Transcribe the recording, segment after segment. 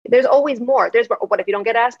there's always more. There's, what if you don't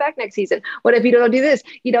get asked back next season? What if you don't do this?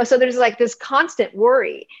 So there's like this constant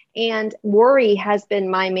worry, and worry has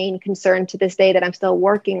been my main concern to this day that I'm still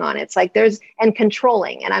working on. It's like and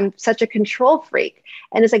controlling, and I'm such a control freak.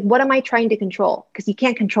 And it's like, what am I trying to control? Because you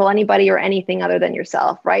can't control anybody or anything other than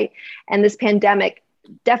yourself, right? And this pandemic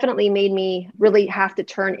definitely made me really have to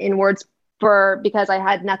turn inwards because I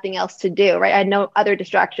had nothing else to do, right? I had no other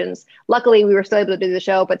distractions. Luckily, we were still able to do the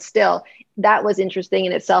show, but still, that was interesting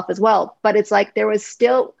in itself as well. But it's like, there was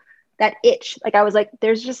still that itch. Like, I was like,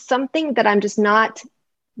 there's just something that I'm just not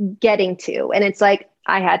getting to. And it's like,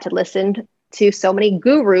 I had to listen to so many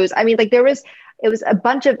gurus. I mean, like, it was a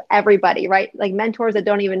bunch of everybody, right? Like mentors that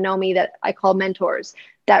don't even know me that I call mentors,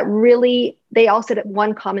 that really, they all said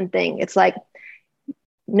one common thing. It's like,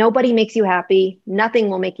 nobody makes you happy. Nothing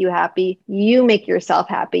will make you happy. You make yourself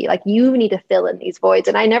happy. Like, you need to fill in these voids.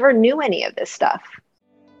 And I never knew any of this stuff.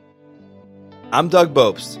 I'm Doug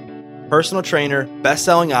Bopst, personal trainer,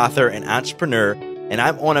 best-selling author, and entrepreneur, and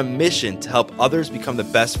I'm on a mission to help others become the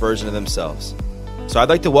best version of themselves. So I'd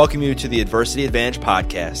like to welcome you to the Adversity Advantage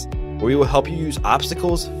podcast, where we will help you use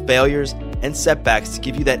obstacles, failures, and setbacks to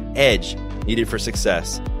give you that edge needed for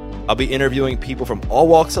success. I'll be interviewing people from all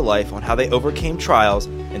walks of life on how they overcame trials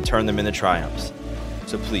and turned them into triumphs.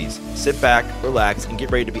 So please sit back, relax, and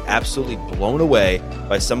get ready to be absolutely blown away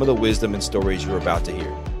by some of the wisdom and stories you're about to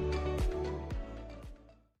hear.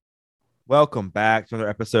 Welcome back to another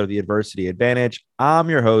episode of the Adversity Advantage. I'm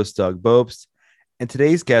your host, Doug Bopst, and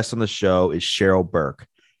today's guest on the show is Cheryl Burke.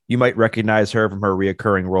 You might recognize her from her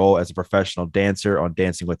reoccurring role as a professional dancer on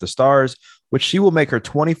Dancing with the Stars, which she will make her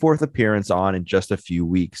 24th appearance on in just a few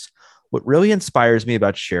weeks. What really inspires me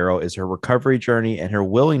about Cheryl is her recovery journey and her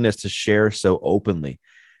willingness to share so openly.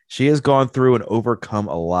 She has gone through and overcome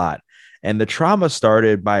a lot, and the trauma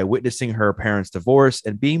started by witnessing her parents' divorce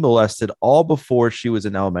and being molested all before she was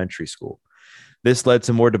in elementary school. This led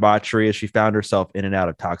to more debauchery as she found herself in and out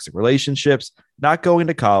of toxic relationships, not going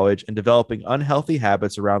to college, and developing unhealthy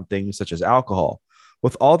habits around things such as alcohol.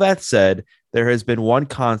 With all that said, there has been one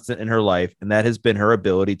constant in her life, and that has been her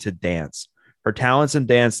ability to dance. Her talents in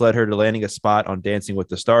dance led her to landing a spot on Dancing with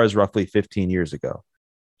the Stars roughly 15 years ago.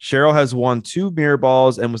 Cheryl has won 2 mirror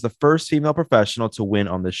balls and was the first female professional to win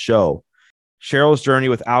on the show. Cheryl's journey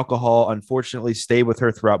with alcohol unfortunately stayed with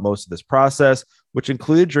her throughout most of this process, which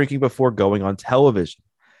included drinking before going on television.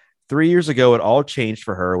 3 years ago, it all changed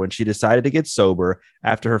for her when she decided to get sober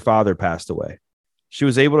after her father passed away. She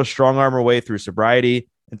was able to strong-arm her way through sobriety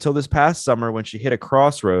until this past summer when she hit a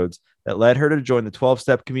crossroads that led her to join the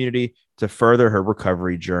 12-step community to further her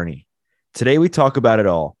recovery journey. Today, we talk about it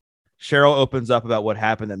all. Cheryl opens up about what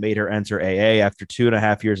happened that made her enter AA after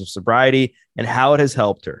 2.5 years of sobriety and how it has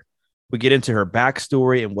helped her. We get into her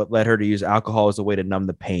backstory and what led her to use alcohol as a way to numb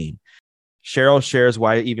the pain. Cheryl shares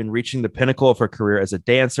why even reaching the pinnacle of her career as a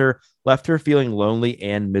dancer left her feeling lonely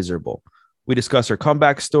and miserable. We discuss her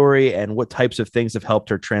comeback story and what types of things have helped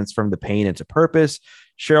her transform the pain into purpose.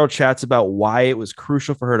 Cheryl chats about why it was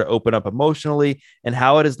crucial for her to open up emotionally and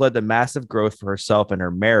how it has led to massive growth for herself and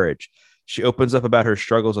her marriage. She opens up about her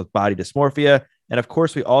struggles with body dysmorphia. And of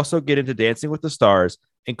course, we also get into Dancing with the Stars,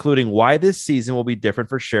 including why this season will be different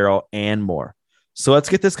for Cheryl and more. So let's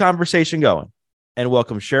get this conversation going and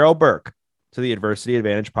welcome Cheryl Burke to the Adversity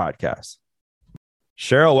Advantage podcast.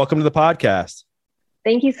 Cheryl, welcome to the podcast.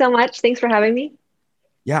 Thank you so much. Thanks for having me.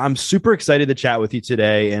 Yeah, I'm super excited to chat with you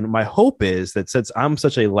today. And my hope is that since I'm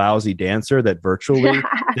such a lousy dancer that virtually,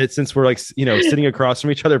 that since we're like, sitting across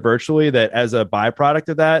from each other virtually, that as a byproduct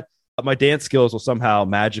of that, my dance skills will somehow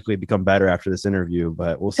magically become better after this interview,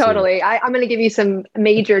 but we'll see. Totally. I'm going to give you some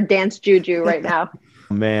major dance juju right now.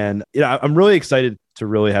 Man, I'm really excited to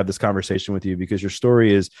really have this conversation with you because your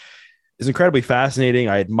story is incredibly fascinating.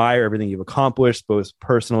 I admire everything you've accomplished, both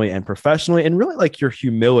personally and professionally, and really like your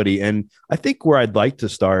humility. And I think where I'd like to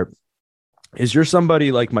start is you're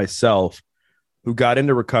somebody like myself who got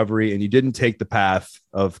into recovery and you didn't take the path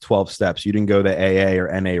of 12 steps. You didn't go the AA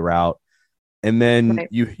or NA route. And then right.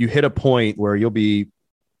 you hit a point where you'll be,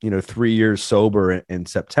 3 years sober in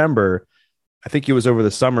September. I think it was over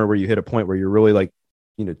the summer where you hit a point where you're really like,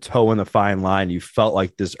 toeing the fine line. You felt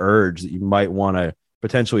like this urge that you might want to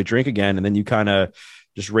potentially drink again. And then you kind of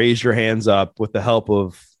just raised your hands up with the help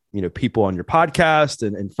of, people on your podcast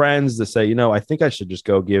and friends to say, I think I should just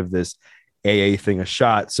go give this AA thing a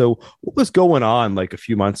shot. So what was going on like a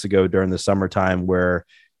few months ago during the summertime where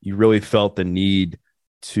you really felt the need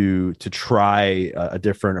to try a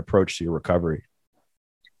different approach to your recovery?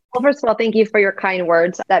 Well, first of all, thank you for your kind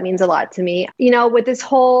words. That means a lot to me. With this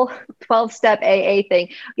whole 12-step AA thing,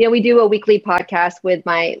 we do a weekly podcast with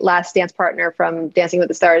my last dance partner from Dancing with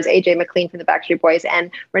the Stars, AJ McLean from the Backstreet Boys,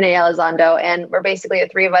 and Renee Elizondo. And we're basically the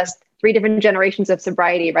three of us, three different generations of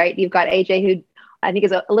sobriety, right? You've got AJ, who I think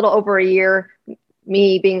is a little over a year,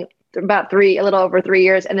 me being about a little over 3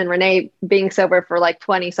 years, and then Renee being sober for like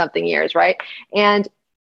 20 something years, right? And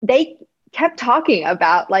they kept talking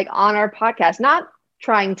about, like, on our podcast, not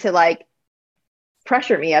trying to like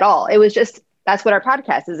pressure me at all. It was just, that's what our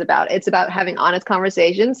podcast is about. It's about having honest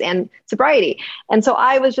conversations and sobriety. And so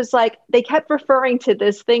I was just like, they kept referring to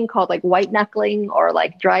this thing called like white knuckling or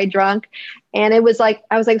like dry drunk. And it was like,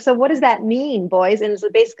 I was like, so what does that mean, boys? And it's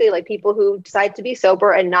basically like people who decide to be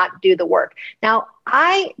sober and not do the work. Now,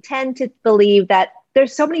 I tend to believe that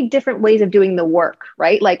there's so many different ways of doing the work,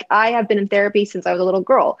 right? Like, I have been in therapy since I was a little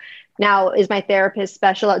girl. Now, is my therapist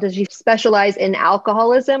does she specialize in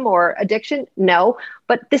alcoholism or addiction? No,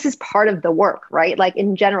 but this is part of the work, right? Like,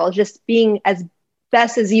 in general, just being as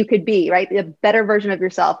best as you could be, right? A better version of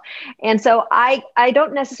yourself. And so I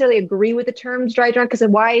don't necessarily agree with the terms dry drunk, because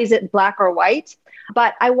why is it black or white?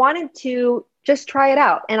 But I wanted to just try it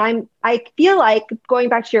out. And I feel like, going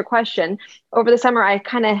back to your question, over the summer, I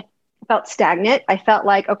kind of felt stagnant. I felt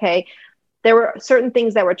like, okay, there were certain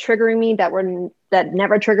things that were triggering me that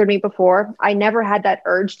never triggered me before. I never had that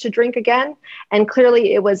urge to drink again. And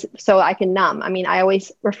clearly it was so I can numb. I mean, I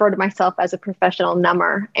always refer to myself as a professional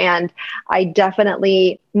number, and I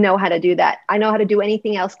definitely know how to do that. I know how to do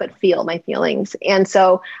anything else but feel my feelings. And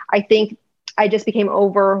so I think I just became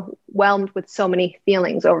overwhelmed with so many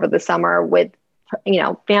feelings over the summer, with,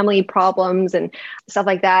 family problems and stuff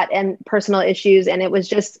like that, and personal issues. And it was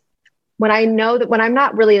just, when I know that when I'm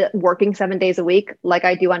not really working 7 days a week, like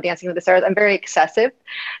I do on Dancing with the Stars, I'm very excessive.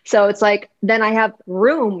 So it's like, then I have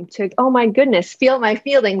room to, oh my goodness, feel my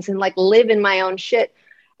feelings and like live in my own shit.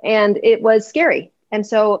 And it was scary. And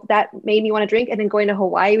so that made me want to drink. And then going to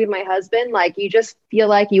Hawaii with my husband, like, you just feel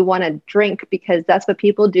like you want to drink, because that's what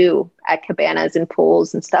people do at cabanas and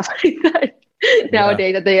pools and stuff like that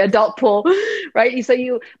nowadays, at the adult pool, right?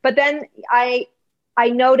 But then I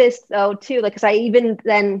noticed, though, too, like, because I even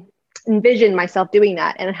then envision myself doing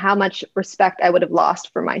that, and how much respect I would have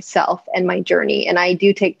lost for myself and my journey. And I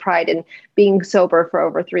do take pride in being sober for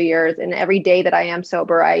over 3 years. And every day that I am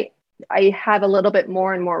sober, I have a little bit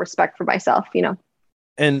more and more respect for myself,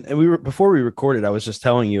 And before we recorded, I was just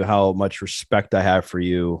telling you how much respect I have for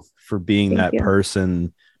you for being that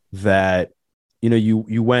person that,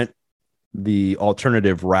 you went the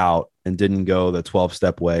alternative route and didn't go the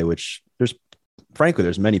 12-step way, which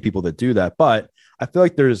there's many people that do that, but I feel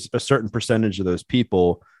like there's a certain percentage of those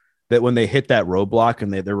people that when they hit that roadblock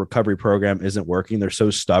and their recovery program isn't working, they're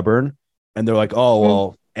so stubborn, and they're like, oh,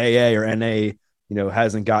 well, AA or NA,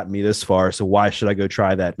 hasn't gotten me this far, so why should I go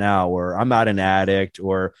try that now? Or I'm not an addict,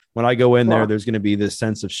 or when I go in there, there's going to be this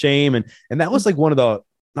sense of shame. And that was like one of the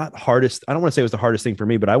not hardest. I don't want to say it was the hardest thing for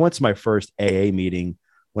me, but I went to my first AA meeting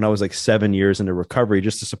when I was like 7 years into recovery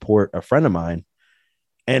just to support a friend of mine.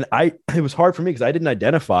 And it was hard for me because I didn't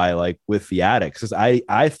identify like with the addicts, because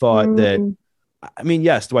I thought that, I mean,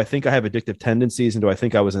 yes, do I think I have addictive tendencies, and do I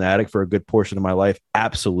think I was an addict for a good portion of my life?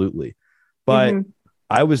 Absolutely. But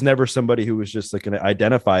I was never somebody who was just like going to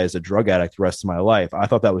identify as a drug addict the rest of my life. I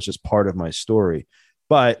thought that was just part of my story,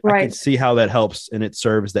 but I can see how that helps, and it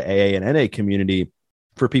serves the AA and NA community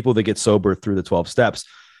for people that get sober through the 12 steps.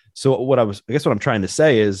 So what I'm trying to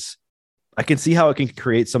say is I can see how it can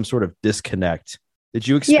create some sort of disconnect. Did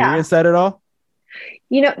you experience that at all?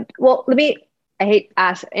 Well, I hate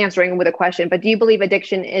answering with a question, but do you believe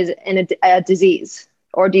addiction is a disease?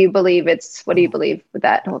 Or do you believe what do you believe with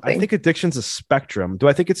that whole thing? I think addiction's a spectrum. Do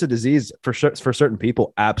I think it's a disease for certain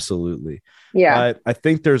people? Absolutely. Yeah. But I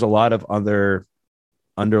think there's a lot of other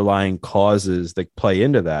underlying causes that play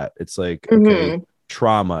into that. It's like, okay,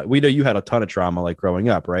 trauma. We know you had a ton of trauma like growing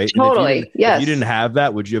up, right? Totally. If you didn't have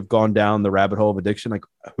that, would you have gone down the rabbit hole of addiction? Like,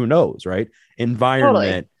 who knows, right?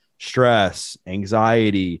 Environment, stress,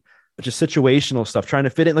 anxiety, just situational stuff, trying to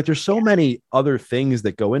fit in. Like, there's so many other things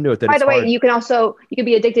that go into it. By the way, you can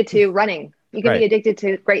be addicted to running. You can be addicted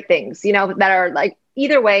to great things, that are like,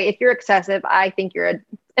 either way, if you're excessive, I think you're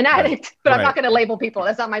an addict, but I'm not going to label people.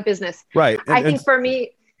 That's not my business. Right. I think for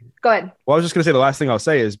me, go ahead. Well, I was just going to say, the last thing I'll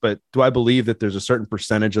say is, but do I believe that there's a certain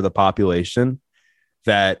percentage of the population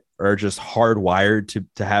that are just hardwired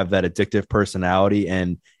to have that addictive personality,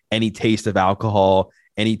 and any taste of alcohol,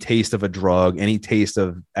 any taste of a drug, any taste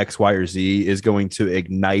of X, Y, or Z is going to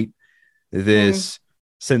ignite this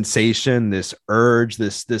sensation, this urge,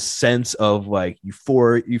 this sense of like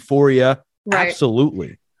euphoria. Right.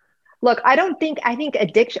 Absolutely. Look, I think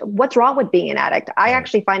addiction, what's wrong with being an addict? I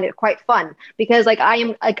actually find it quite fun because like I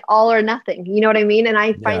am like all or nothing, you know what I mean? And I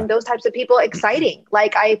Yeah. find those types of people exciting.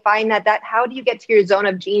 Like I find that how do you get to your zone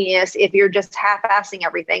of genius if you're just half-assing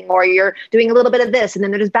everything or you're doing a little bit of this and then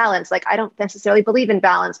there's balance? Like I don't necessarily believe in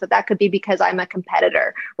balance, but that could be because I'm a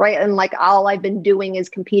competitor, right? And like all I've been doing is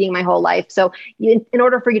competing my whole life. So in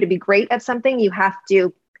order for you to be great at something, you have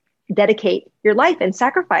to dedicate your life and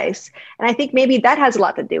sacrifice. And I think maybe that has a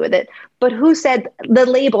lot to do with it. But who said the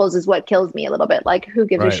labels is what kills me a little bit? Like who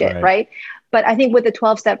gives a shit, right? But I think with the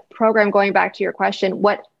 12-step program, going back to your question,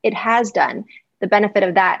 what it has done, the benefit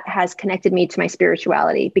of that has connected me to my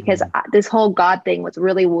spirituality because this whole God thing was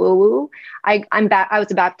really woo woo. I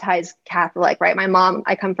was a baptized Catholic, right?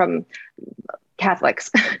 I come from Catholics.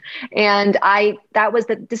 And that was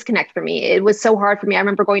the disconnect for me. It was so hard for me. I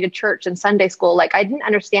remember going to church and Sunday school. Like I didn't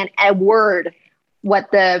understand a word what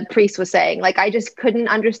the priest was saying. Like I just couldn't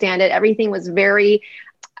understand it. Everything was very,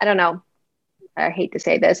 I don't know. I hate to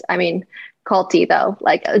say this. I mean, culty though.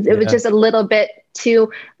 Like it was just a little bit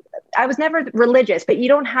too, I was never religious, but you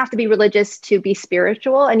don't have to be religious to be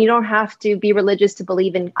spiritual, and you don't have to be religious to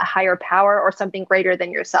believe in a higher power or something greater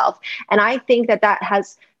than yourself. And I think that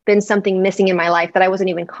has been something missing in my life that I wasn't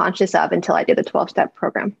even conscious of until I did the 12-step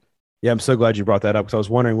program. Yeah, I'm so glad you brought that up because I was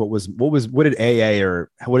wondering what did AA or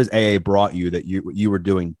what has AA brought you that you were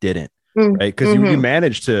doing didn't, right? Because you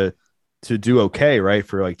managed to do okay, right,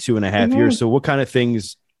 for like 2.5 years. So what kind of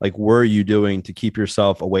things like were you doing to keep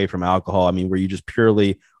yourself away from alcohol? I mean, were you just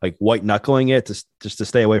purely like white knuckling it just to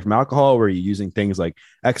stay away from alcohol? Were you using things like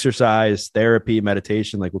exercise, therapy,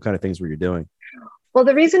 meditation? Like what kind of things were you doing? Well,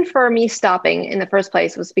 the reason for me stopping in the first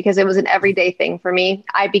place was because it was an everyday thing for me.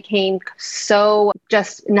 I became so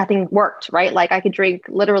just nothing worked, right? Like I could drink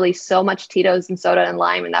literally so much Tito's and soda and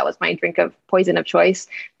lime, and that was my drink of poison of choice,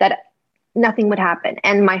 that nothing would happen.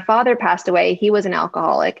 And my father passed away. He was an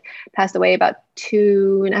alcoholic, passed away about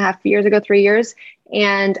 2.5 years ago, 3 years.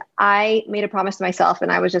 And I made a promise to myself. And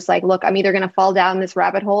I was just like, look, I'm either going to fall down this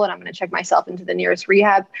rabbit hole and I'm going to check myself into the nearest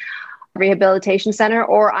rehabilitation center,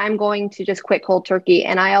 or I'm going to just quit cold turkey.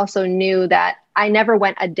 And I also knew that I never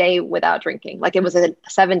went a day without drinking. Like it was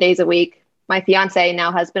 7 days a week. My fiance,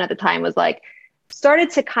 now husband at the time, was like, started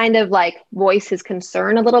to kind of like voice his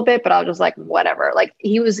concern a little bit, but I was just like, whatever. Like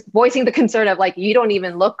he was voicing the concern of like, you don't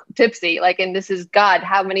even look tipsy. Like, and this is God,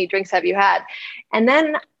 how many drinks have you had? And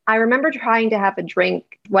then I remember trying to have a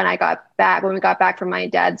drink when we got back from my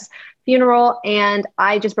dad's funeral, and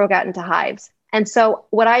I just broke out into hives. And so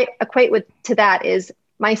what I equate to that is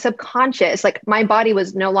my subconscious, like my body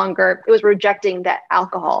was it was rejecting that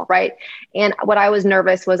alcohol, right? And what I was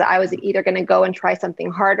nervous was I was either going to go and try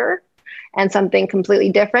something harder and something completely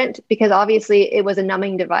different, because obviously it was a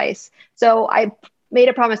numbing device. So I made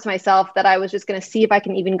a promise to myself that I was just going to see if I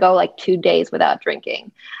can even go like 2 days without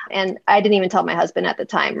drinking. And I didn't even tell my husband at the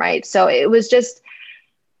time, right? So it was just,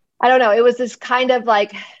 I don't know, it was this kind of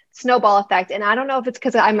like snowball effect. And I don't know if it's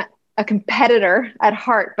because I'm a competitor at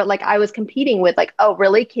heart, but like I was competing with like, oh,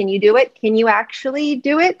 really? Can you do it? Can you actually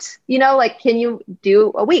do it? You know, like, can you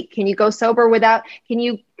do a week? Can you go sober can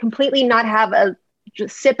you completely not have a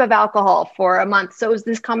sip of alcohol for a month? So it was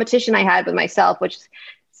this competition I had with myself, which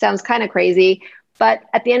sounds kind of crazy. But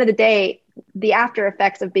at the end of the day, the after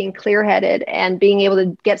effects of being clear-headed and being able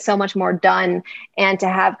to get so much more done and to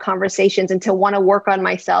have conversations and to want to work on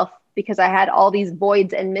myself, because I had all these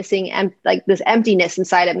voids and missing like this emptiness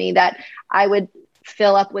inside of me that I would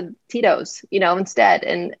fill up with Tito's, instead.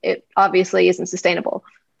 And it obviously isn't sustainable.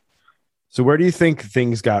 So where do you think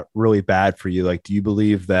things got really bad for you? Like, do you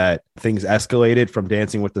believe that things escalated from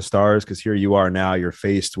Dancing with the Stars? Because here you are now, you're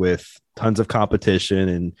faced with tons of competition,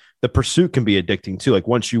 and the pursuit can be addicting too. Like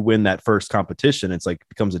once you win that first competition, it's like it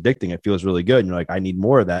becomes addicting. It feels really good. And you're like, I need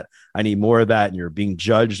more of that. I need more of that. And you're being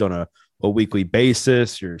judged on a weekly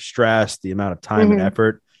basis. You're stressed, the amount of time and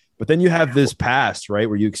effort. But then you have this past, right,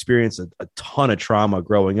 where you experience a ton of trauma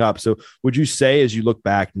growing up. So would you say, as you look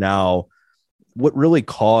back now, what really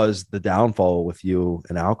caused the downfall with you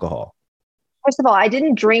and alcohol? First of all, I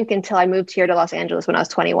didn't drink until I moved here to Los Angeles when I was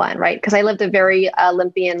 21, right? Because I lived a very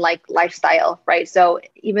Olympian-like lifestyle, right? So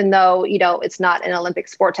even though, it's not an Olympic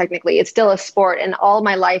sport technically, it's still a sport. And all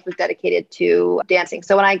my life was dedicated to dancing.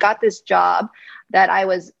 So when I got this job that I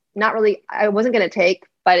wasn't going to take,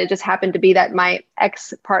 but it just happened to be that my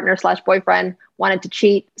ex-partner / boyfriend wanted to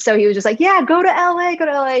cheat. So he was just like, yeah, go to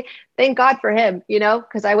LA. Thank God for him,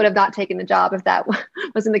 because I would have not taken the job if that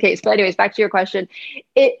wasn't the case. But anyways, back to your question.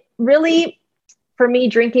 It really, for me,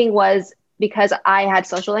 drinking was because I had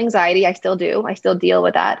social anxiety. I still do. I still deal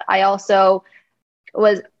with that. I also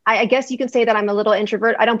was I guess you can say that I'm a little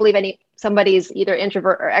introvert. I don't believe somebody's either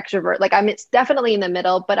introvert or extrovert. Like it's definitely in the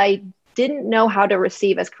middle, but I didn't know how to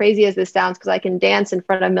receive, as crazy as this sounds, because I can dance in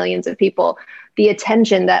front of millions of people, the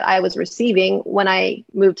attention that I was receiving when I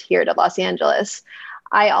moved here to Los Angeles.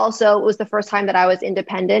 I also, it was the first time that I was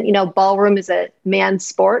independent. You know, ballroom is a man's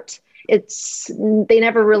sport. They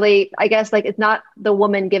never really, I guess, like, it's not the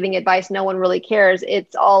woman giving advice. No one really cares.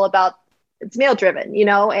 It's all about, it's male driven, you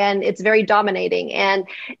know, and it's very dominating. And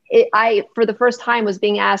I, for the first time, was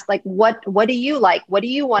being asked, like, what do you like? What do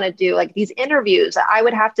you want to do? Like these interviews, I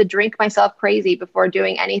would have to drink myself crazy before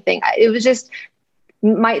doing anything. It was just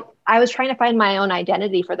I was trying to find my own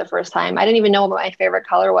identity for the first time. I didn't even know what my favorite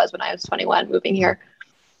color was when I was 21 moving here.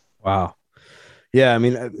 Wow. Yeah. I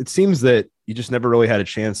mean, it seems that you just never really had a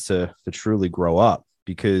chance to truly grow up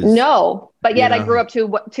because but yet I grew up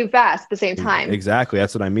too fast at the same time. Exactly.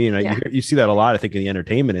 That's what I mean. Yeah. You see that a lot, I think, in the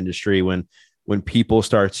entertainment industry when people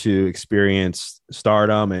start to experience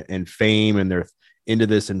stardom and fame, and they're into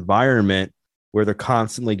this environment where they're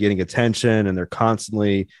constantly getting attention and they're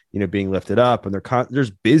constantly, being lifted up, and they're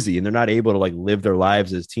just busy, and they're not able to like live their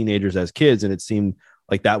lives as teenagers, as kids. And it seemed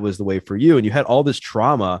like that was the way for you. And you had all this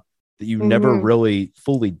trauma that you never really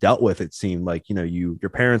fully dealt with. It seemed like, your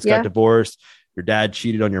parents got divorced, your dad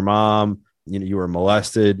cheated on your mom, you were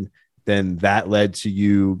molested. Then that led to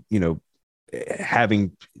you,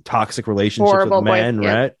 having toxic relationships with men,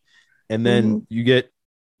 right? And then you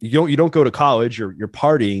don't go to college, you're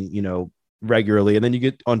partying, regularly, and then you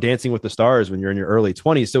get on Dancing with the Stars when you're in your early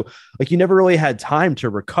 20s. So like you never really had time to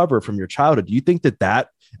recover from your childhood. Do you think that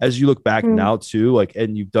as you look back now too, like,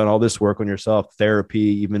 and you've done all this work on yourself,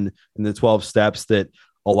 therapy, even in the 12 steps, that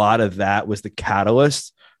a lot of that was the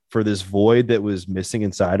catalyst for this void that was missing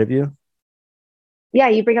inside of you? Yeah,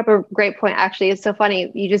 you bring up a great point. Actually, it's so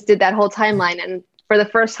funny. You just did that whole timeline, and for the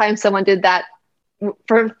first time, someone did that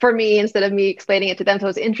for me instead of me explaining it to them. So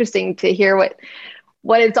it's interesting to hear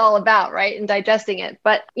what it's all about, right? And digesting it.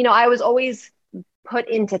 But, I was always put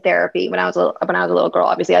into therapy when I was a little girl.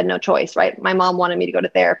 Obviously I had no choice, right? My mom wanted me to go to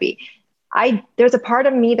therapy. There's a part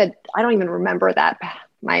of me that I don't even remember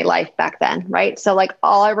my life back then, right? So like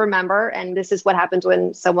all I remember, and this is what happens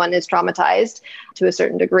when someone is traumatized to a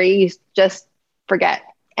certain degree, you just forget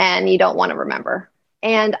and you don't want to remember.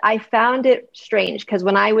 And I found it strange because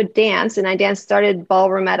when I would dance, and I started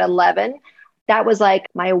ballroom at 11, that was like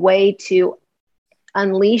my way to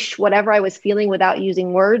unleash whatever I was feeling without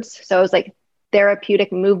using words. So it was like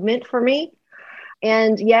therapeutic movement for me.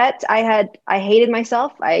 And yet I hated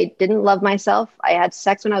myself. I didn't love myself. I had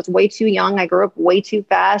sex when I was way too young. I grew up way too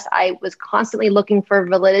fast. I was constantly looking for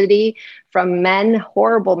validity from men,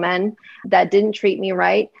 horrible men that didn't treat me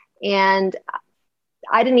right. And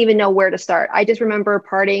I didn't even know where to start. I just remember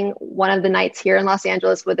partying one of the nights here in Los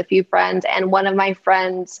Angeles with a few friends, and one of my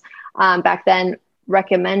friends back then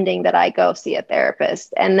recommending that I go see a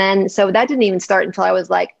therapist. And then, so that didn't even start until I was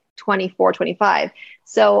like 24, 25.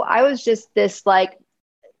 So I was just this like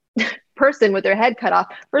person with their head cut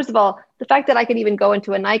off. First of all, the fact that I could even go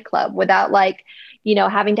into a nightclub without like,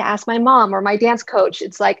 having to ask my mom or my dance coach,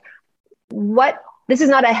 it's like, this is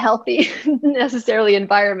not a healthy necessarily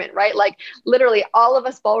environment, right? Like literally all of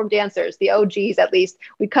us ballroom dancers, the OGs at least,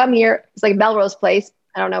 we come here, it's like Melrose Place.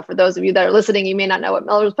 I don't know, for those of you that are listening, you may not know what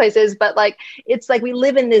Melrose Place is, but like, it's like we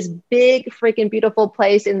live in this big, freaking beautiful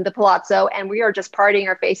place in the Palazzo, and we are just partying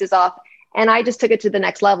our faces off. And I just took it to the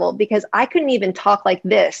next level because I couldn't even talk like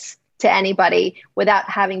this to anybody without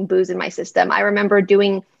having booze in my system. I remember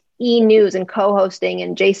doing E! News and co-hosting,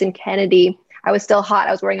 and Jason Kennedy, I was still hot.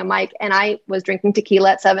 I was wearing a mic, and I was drinking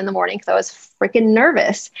tequila at 7 a.m. because I was freaking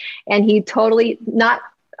nervous. And he totally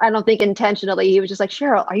I don't think intentionally, he was just like,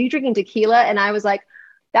 Cheryl, are you drinking tequila? And I was like,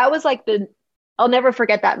 that was like I'll never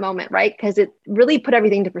forget that moment, right? Because it really put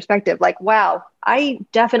everything into perspective. Like, wow, I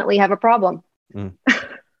definitely have a problem.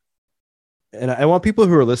 And I want people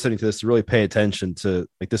who are listening to this to really pay attention to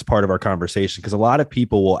like this part of our conversation, because a lot of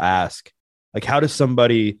people will ask, like, how does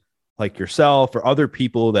somebody like yourself or other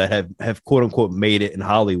people that have quote unquote made it in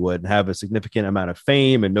Hollywood and have a significant amount of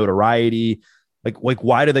fame and notoriety, like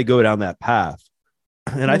why do they go down that path?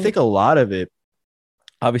 And I think a lot of it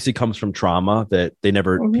obviously comes from trauma that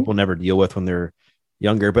people never deal with when they're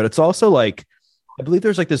younger. But it's also like, I believe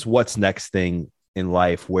there's like this what's next thing in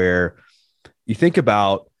life where you think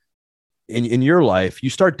about in your life, you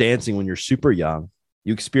start dancing when you're super young,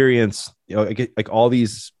 you experience, like all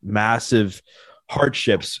these massive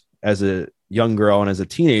hardships as a young girl and as a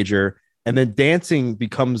teenager. And then dancing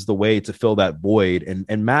becomes the way to fill that void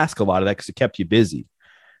and mask a lot of that because it kept you busy.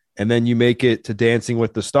 And then you make it to Dancing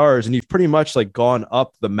with the Stars, and you've pretty much like gone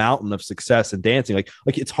up the mountain of success in dancing. Like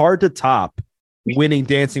it's hard to top winning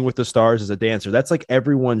Dancing with the Stars as a dancer. That's like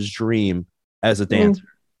everyone's dream as a dancer,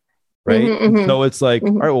 right? So it's like,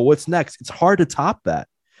 all right, well, what's next? It's hard to top that.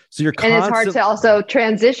 So you're and it's hard to also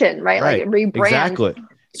transition, right? Like rebrand. Exactly.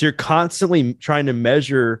 So you're constantly trying to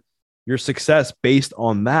measure your success based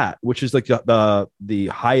on that, which is like the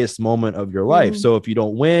highest moment of your life. So if you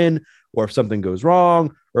don't win, or if something goes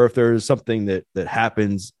wrong, or if there's something that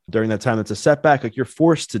happens during that time that's a setback, like you're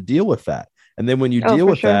forced to deal with that. And then when you deal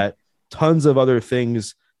with that, tons of other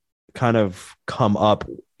things kind of come up,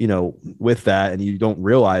 with that, and you don't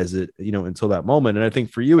realize it, until that moment. And I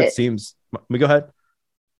think for you, it seems, let me go ahead.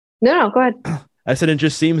 No, go ahead. I said, it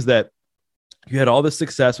just seems that you had all this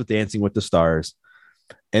success with Dancing with the Stars,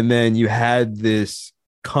 and then you had this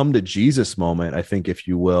come to Jesus moment, I think, if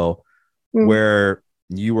you will, where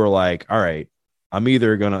you were like, all right, I'm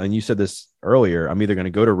either going to, and you said this earlier, I'm either going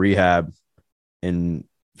to go to rehab and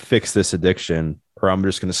fix this addiction, or I'm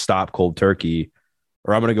just going to stop cold turkey,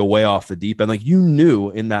 or I'm going to go way off the deep end. Like, you knew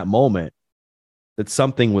in that moment that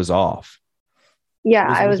something was off.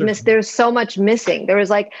 Yeah, there's so much missing. There was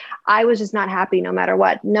like, I was just not happy no matter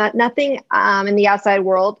what. Nothing in the outside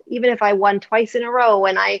world, even if I won twice in a row,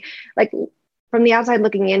 and I like, from the outside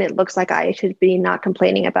looking in, it looks like I should be not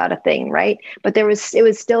complaining about a thing, right? But it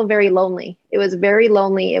was still very lonely. It was very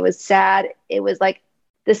lonely. It was sad. It was like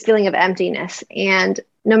this feeling of emptiness. And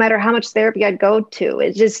no matter how much therapy I'd go to,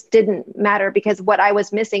 it just didn't matter, because what I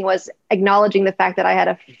was missing was acknowledging the fact that I had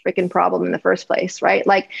a freaking problem in the first place, right?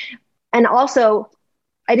 Like, and also,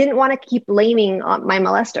 I didn't want to keep blaming my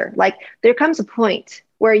molester. Like, there comes a point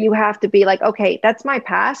where you have to be like, okay, that's my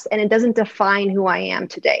past, and it doesn't define who I am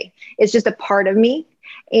today. It's just a part of me.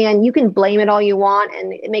 And you can blame it all you want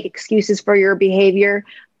and make excuses for your behavior.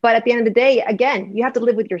 But at the end of the day, again, you have to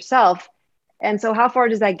live with yourself. And so how far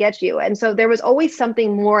does that get you? And so there was always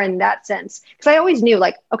something more in that sense. Because I always knew,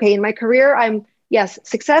 like, okay, in my career, I'm, yes,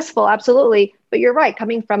 successful, absolutely. But you're right,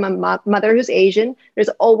 coming from a mother who's Asian, there's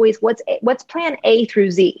always what's plan A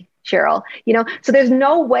through Z, Cheryl, so there's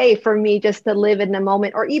no way for me just to live in the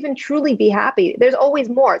moment or even truly be happy. There's always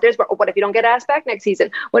more. There's, what if you don't get asked back next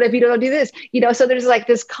season? What if you don't do this? So there's like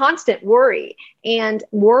this constant worry, and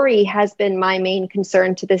worry has been my main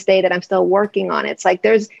concern to this day that I'm still working on. It's like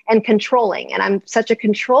and controlling, and I'm such a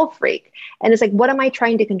control freak. And it's like, what am I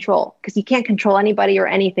trying to control? Because you can't control anybody or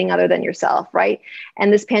anything other than yourself, right?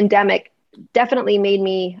 And this pandemic definitely made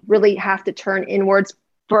me really have to turn inwards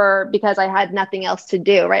because I had nothing else to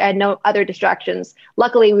do, right? I had no other distractions.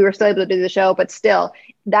 Luckily, we were still able to do the show, but still,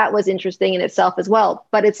 that was interesting in itself as well.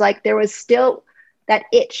 But it's like, there was still that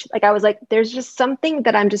itch. Like, I was like, there's just something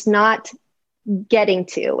that I'm just not getting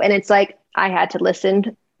to. And it's like, I had to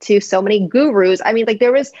listen to so many gurus. I mean, like, it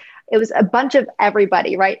was a bunch of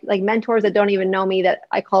everybody, right? Like mentors that don't even know me, that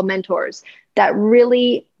I call mentors, that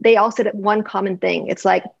really, they all said one common thing. It's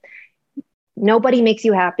like, nobody makes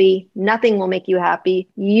you happy. Nothing will make you happy.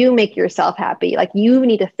 You make yourself happy. Like, you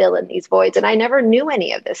need to fill in these voids. And I never knew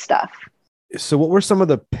any of this stuff. So what were some of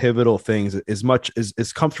the pivotal things, as much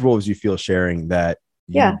as comfortable as you feel sharing, that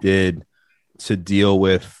you did to deal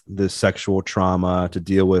with the sexual trauma, to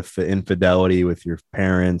deal with the infidelity with your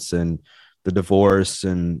parents and the divorce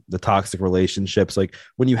and the toxic relationships? Like,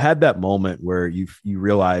 when you had that moment where you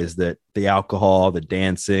realized that the alcohol, the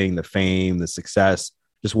dancing, the fame, the success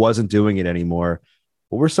just wasn't doing it anymore,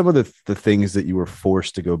 what were some of the things that you were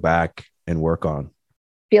forced to go back and work on?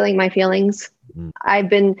 Feeling my feelings. I've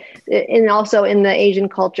been also in the Asian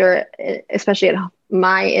culture, especially in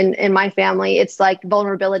my family, it's like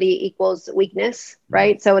vulnerability equals weakness,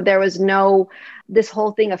 right? So there was this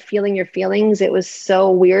whole thing of feeling your feelings. It was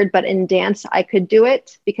so weird, but in dance, I could do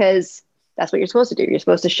it because that's what you're supposed to do. You're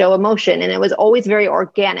supposed to show emotion. And it was always very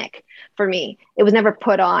organic for me. It was never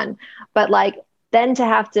put on, but like, then to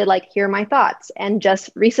have to like hear my thoughts, and just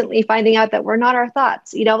recently finding out that we're not our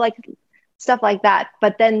thoughts, like stuff like that.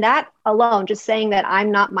 But then that alone, just saying that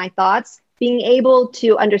I'm not my thoughts, being able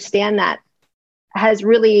to understand that has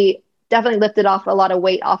really definitely lifted off a lot of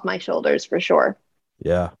weight off my shoulders, for sure.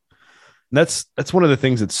 Yeah. And that's one of the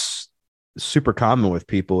things that's super common with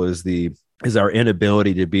people is our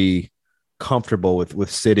inability to be comfortable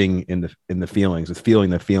with sitting in the feelings, with feeling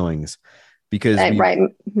the feelings, because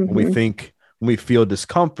when we feel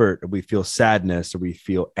discomfort, or we feel sadness, or we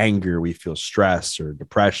feel anger, we feel stress or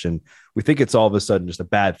depression, we think it's all of a sudden just a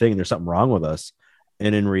bad thing. There's something wrong with us.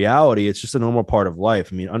 And in reality, it's just a normal part of life.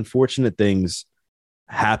 I mean, unfortunate things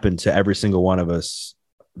happen to every single one of us.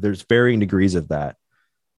 There's varying degrees of that.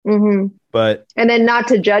 And then not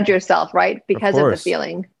to judge yourself, right? Because of the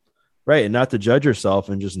feeling. Right. And not to judge yourself,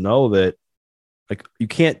 and just know that, like, you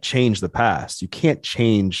can't change the past. You can't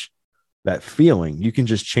change that feeling. You can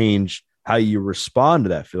just change how you respond to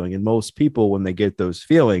that feeling. And most people, when they get those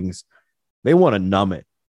feelings, they want to numb it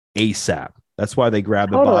ASAP. That's why they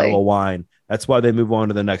grab the bottle of wine. That's why they move on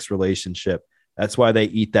to the next relationship. That's why they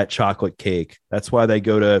eat that chocolate cake. That's why they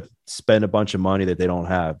go to spend a bunch of money that they don't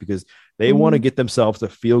have, because they want to get themselves to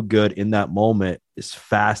feel good in that moment as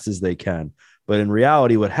fast as they can. But in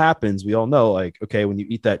reality, what happens, we all know, like, okay, when you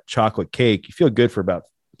eat that chocolate cake, you feel good for about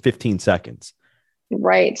 15 seconds.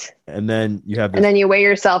 Right. And then you have this, and then you weigh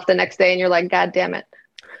yourself the next day and you're like, God damn it.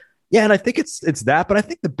 Yeah. And I think it's that, but I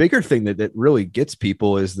think the bigger thing that really gets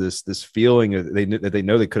people is this feeling that they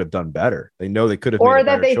know they could have done better. They know they could have made a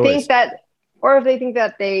better choice. Or if they think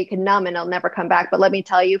that they can numb and it'll never come back. But let me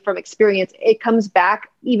tell you from experience, it comes back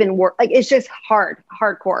even worse. Like, it's just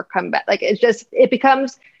hardcore comeback. Like, it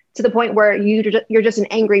becomes to the point where you're just an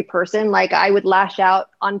angry person. Like, I would lash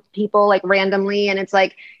out on people like randomly. And it's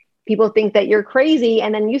like, people think that you're crazy.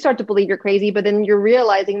 And then you start to believe you're crazy, but then you're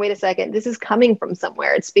realizing, wait a second, this is coming from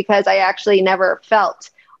somewhere. It's because I actually never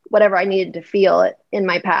felt whatever I needed to feel in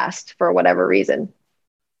my past for whatever reason.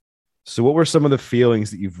 So what were some of the feelings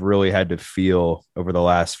that you've really had to feel over the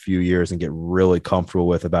last few years and get really comfortable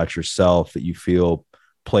with about yourself that you feel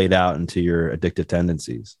played out into your addictive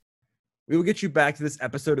tendencies? We will get you back to this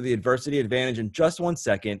episode of The Adversity Advantage in just 1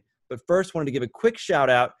 second, but first wanted to give a quick shout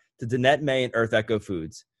out to Danette May and Earth Echo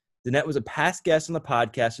Foods. Danette was a past guest on the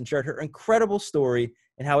podcast and shared her incredible story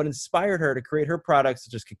and how it inspired her to create her products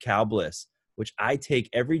such as Cacao Bliss, which I take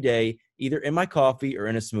every day, either in my coffee or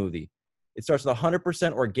in a smoothie. It starts with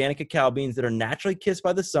 100% organic cacao beans that are naturally kissed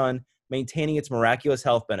by the sun, maintaining its miraculous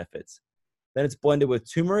health benefits. Then it's blended with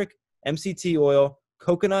turmeric, MCT oil,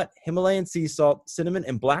 coconut, Himalayan sea salt, cinnamon,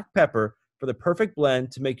 and black pepper for the perfect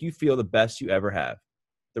blend to make you feel the best you ever have.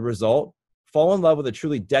 The result? Fall in love with a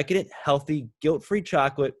truly decadent, healthy, guilt-free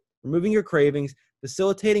chocolate, removing your cravings,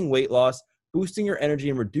 facilitating weight loss, boosting your energy,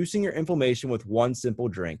 and reducing your inflammation with one simple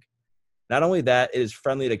drink. Not only that, it is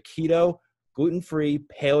friendly to keto, gluten-free,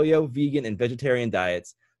 paleo, vegan, and vegetarian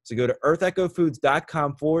diets. So go to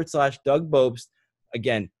earthechofoods.com/Doug Bopst.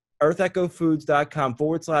 Again,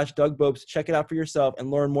 earthechofoods.com/Doug Bopst. Check it out for yourself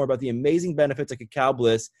and learn more about the amazing benefits of Cacao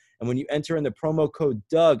Bliss. And when you enter in the promo code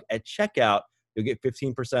Doug at checkout, you'll get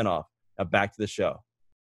 15% off. Now back to the show.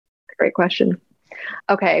 Great question.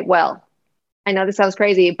 Okay, well, I know this sounds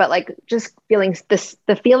crazy, but like, just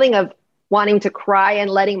the feeling of wanting to cry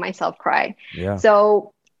and letting myself cry. Yeah.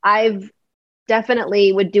 So I've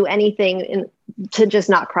definitely would do anything to just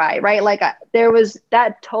not cry, right? Like, there was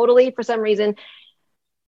that totally, for some reason,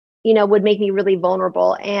 would make me really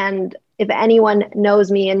vulnerable. And if anyone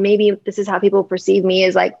knows me, and maybe this is how people perceive me,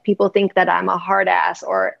 is like, people think that I'm a hard ass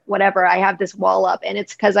or whatever. I have this wall up, and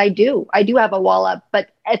it's because I do have a wall up.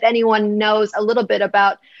 But if anyone knows a little bit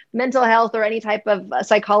about mental health or any type of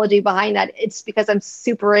psychology behind that, it's because I'm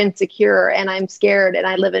super insecure and I'm scared and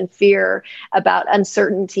I live in fear about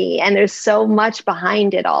uncertainty. And there's so much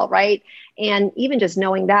behind it all, right? And even just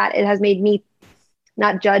knowing that, it has made me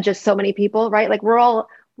not judge as so many people, right? Like, we're all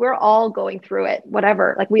going through it,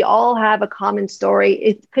 whatever. Like, we all have a common story.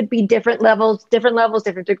 It could be different levels,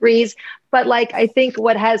 different degrees. But like, I think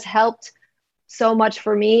what has helped so much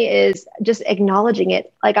for me is just acknowledging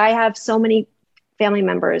it. Like, I have so many family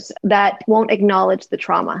members that won't acknowledge the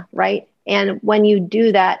trauma, right? And when you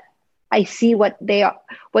do that, I see what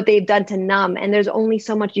they've done to numb. And there's only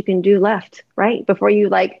so much you can do left, right? Before you,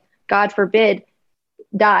 like, God forbid,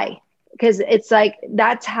 die. Because it's like,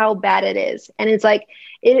 that's how bad it is. And it's like,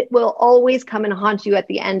 it will always come and haunt you at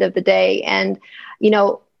the end of the day. And,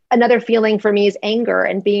 another feeling for me is anger,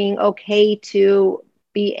 and being okay to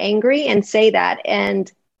be angry and say that.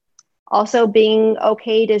 And also being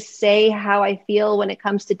okay to say how I feel when it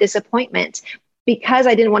comes to disappointment, because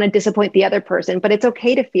I didn't want to disappoint the other person. But it's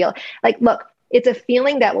okay to feel like, look, it's a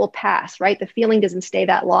feeling that will pass, right? The feeling doesn't stay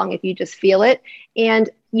that long if you just feel it, and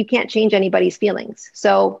you can't change anybody's feelings.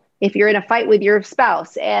 So if you're in a fight with your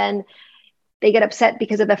spouse and they get upset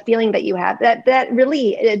because of the feeling that you have, that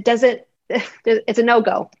really, it's a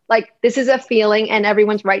no-go. Like, this is a feeling, and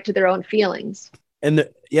everyone's right to their own feelings. And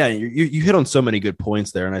you hit on so many good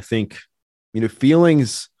points there. And I think,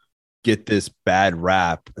 feelings get this bad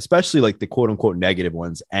rap, especially like the quote unquote negative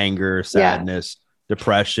ones, anger, sadness,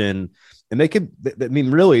 depression. And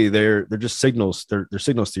really they're just signals. They're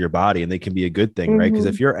signals to your body, and they can be a good thing, right? Because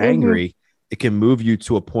if you're angry, it can move you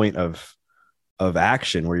to a point of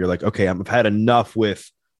action where you're like, okay, I've had enough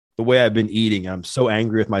with the way I've been eating. I'm so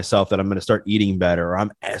angry with myself that I'm going to start eating better. Or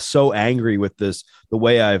I'm so angry with the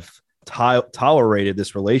way I've tolerated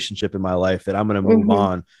this relationship in my life that I'm going to move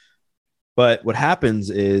on. But what happens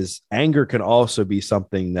is anger can also be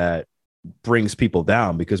something that brings people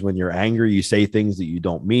down, because when you're angry, you say things that you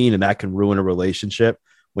don't mean, and that can ruin a relationship.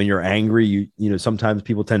 When you're angry, sometimes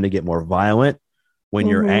people tend to get more violent. When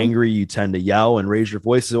you're angry, you tend to yell and raise your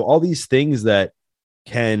voice. So all these things that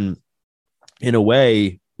can, in a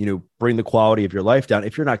way, bring the quality of your life down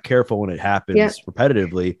if you're not careful when it happens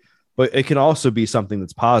repetitively. But it can also be something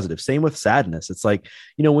that's positive. Same with sadness. It's like,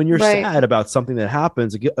 when you're sad about something that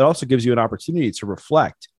happens, it also gives you an opportunity to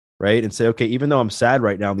reflect, right? And say, okay, even though I'm sad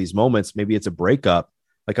right now in these moments, maybe it's a breakup.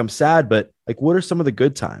 Like, I'm sad, but like, what are some of the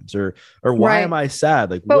good times, or why am I sad?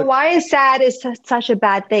 Like, but why is sad is such a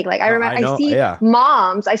bad thing? Like, I remember, I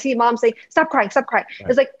see moms say, stop crying. Right.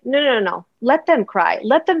 It's like, no. Let them cry.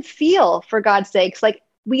 Let them feel, for God's sakes. Like,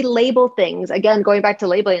 we label things, again, going back to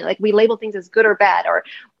labeling, like we label things as good or bad, or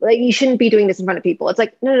like, you shouldn't be doing this in front of people. It's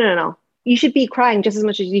like, no. You should be crying just as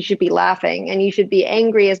much as you should be laughing, and you should be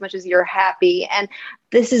angry as much as you're happy. And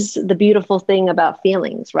this is the beautiful thing about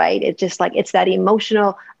feelings, right? It's just like, it's that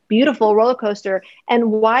emotional, beautiful roller coaster.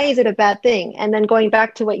 And why is it a bad thing? And then going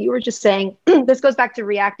back to what you were just saying, this goes back to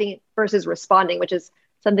reacting versus responding, which is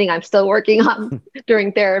something I'm still working on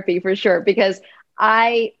during therapy for sure. Because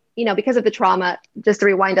because of the trauma, just to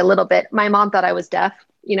rewind a little bit, my mom thought I was deaf,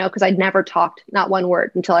 because I'd never talked, not one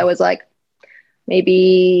word, until I was like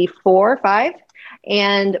maybe 4 or 5.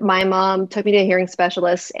 And my mom took me to a hearing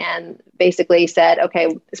specialist and basically said,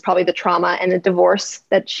 okay, it's probably the trauma and the divorce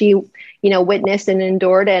that she, witnessed and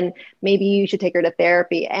endured, and maybe you should take her to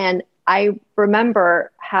therapy. And I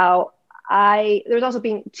remember how there's also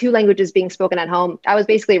being 2 languages being spoken at home. I was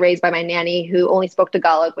basically raised by my nanny, who only spoke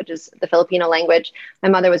Tagalog, which is the Filipino language. My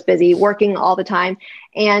mother was busy working all the time.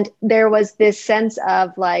 And there was this sense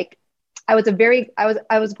of like, I was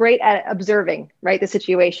great at observing, right, the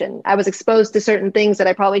situation. I was exposed to certain things that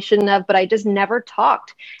I probably shouldn't have, but I just never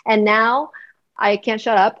talked. And now I can't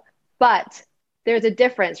shut up, but there's a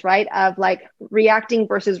difference, right, of like reacting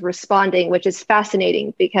versus responding, which is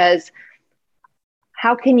fascinating, because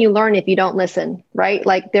how can you learn if you don't listen, right?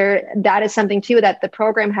 Like that is something too that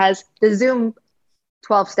the Zoom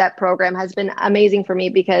 12-step program has been amazing for me,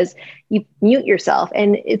 because you mute yourself,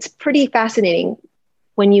 and it's pretty fascinating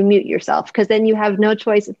when you mute yourself, because then you have no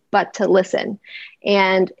choice but to listen.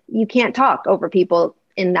 And you can't talk over people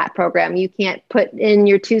in that program. You can't put in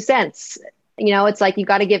your 2 cents. It's like, you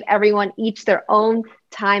got to give everyone each their own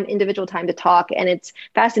time, individual time to talk. And it's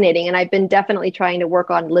fascinating. And I've been definitely trying to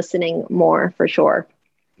work on listening more, for sure.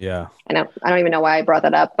 Yeah. I don't even know why I brought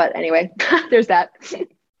that up, but anyway, there's that.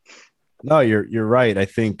 No, you're right. I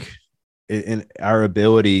think in our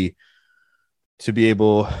ability to be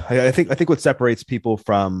able, I think what separates people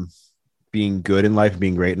from being good in life,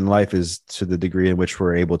 being great in life, is to the degree in which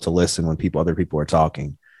we're able to listen when other people are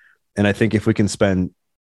talking. And I think if we can spend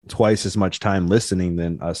twice as much time listening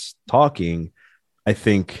than us talking, I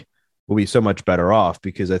think we'll be so much better off,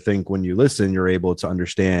 because I think when you listen, you're able to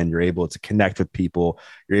understand, you're able to connect with people,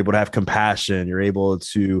 you're able to have compassion, you're able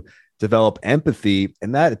to develop empathy.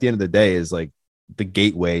 And that, at the end of the day, is like the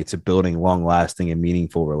gateway to building long-lasting and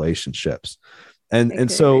meaningful relationships.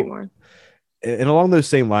 And so, and along those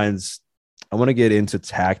same lines, I want to get into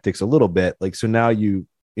tactics a little bit. Like, so now you've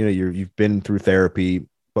been through therapy,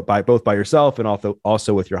 but both by yourself and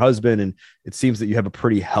also with your husband. And it seems that you have a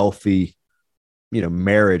pretty healthy,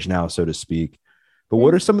 marriage now, so to speak. But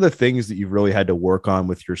what are some of the things that you've really had to work on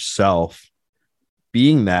with yourself,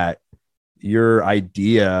 being that your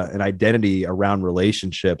idea and identity around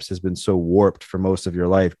relationships has been so warped for most of your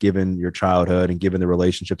life, given your childhood and given the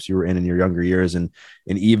relationships you were in your younger years, and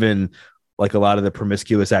even like a lot of the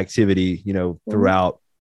promiscuous activity, throughout,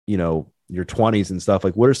 your 20s and stuff.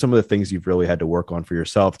 Like, what are some of the things you've really had to work on for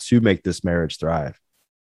yourself to make this marriage thrive?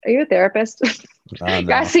 Are you a therapist? No.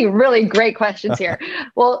 You're asking really great questions here.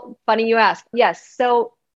 Well, funny you ask. Yes.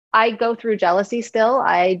 So I go through jealousy still.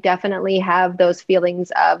 I definitely have those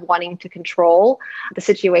feelings of wanting to control the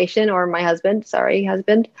situation, or my husband.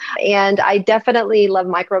 And I definitely love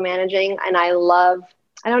micromanaging, and I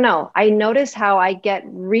don't know. I notice how I get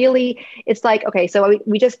really, it's like, okay, so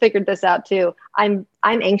we just figured this out too. I'm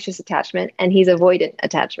anxious attachment, and he's avoidant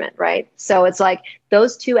attachment, right? So it's like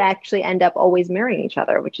those two actually end up always marrying each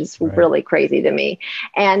other, which is really crazy to me.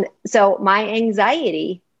 And so my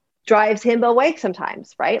anxiety drives him away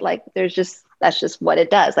sometimes, right? Like that's just what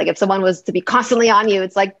it does. Like if someone was to be constantly on you,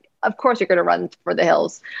 it's like, of course you're going to run for the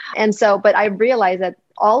hills. And so, but I realize that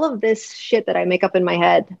all of this shit that I make up in my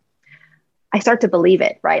head, I start to believe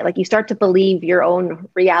it, right? Like you start to believe your own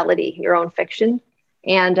reality, your own fiction.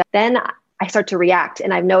 And then I start to react.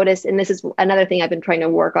 And I've noticed, and this is another thing I've been trying to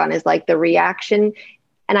work on, is like the reaction.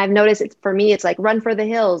 And I've noticed for me, it's like run for the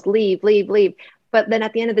hills, leave. But then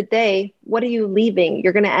at the end of the day, what are you leaving?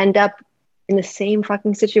 You're going to end up in the same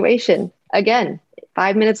fucking situation again,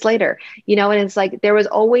 5 minutes later, and it's like, there was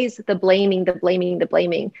always the blaming,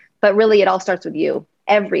 but really it all starts with you.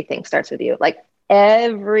 Everything starts with you. Like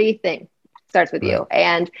everything starts with you.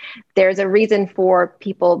 And there's a reason for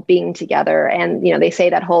people being together. And, they say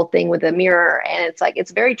that whole thing with the mirror, and it's like,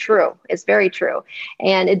 it's very true. It's very true.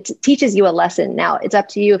 And it teaches you a lesson. Now it's up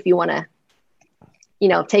to you if you want to,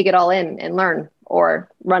 take it all in and learn, or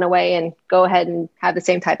run away and go ahead and have the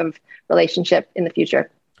same type of relationship in the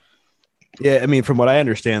future. Yeah. I mean, from what I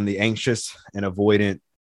understand, the anxious and avoidant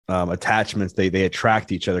attachments, they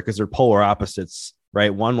attract each other because they're polar opposites,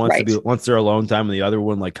 right? One wants to be, once they're alone time, and the other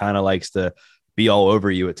one like kind of likes to be all over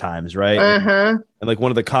you at times, right? And like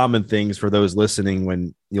one of the common things for those listening,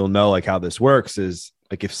 when you'll know like how this works, is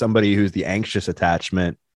like if somebody who's the anxious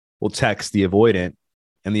attachment will text the avoidant,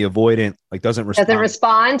 and the avoidant like doesn't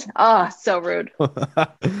respond. Oh, so rude.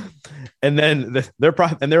 And then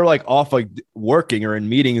they're like off like working or in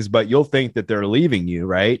meetings, but you'll think that they're leaving you,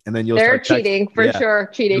 right? And then they're cheating for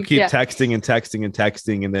sure. Cheating. You'll keep texting and texting and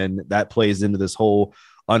texting, and then that plays into this whole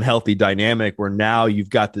unhealthy dynamic where now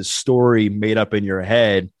you've got this story made up in your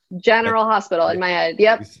head. General Hospital in my head.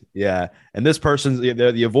 Yep. Yeah. And this person's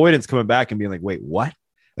the avoidance coming back and being like, wait, what?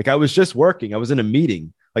 Like I was just working. I was in a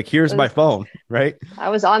meeting. Like, here's my phone, right? I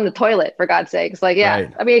was on the toilet, for God's sakes. Like, yeah.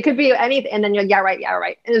 Right. I mean, it could be anything. And then you're, yeah,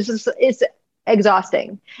 right. And it's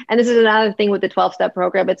exhausting. And this is another thing with the 12-step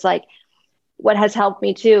program. It's like, what has helped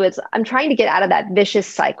me too, is I'm trying to get out of that vicious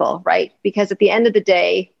cycle, right? Because at the end of the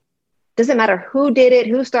day, doesn't matter who did it,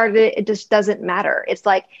 who started it. It just doesn't matter. It's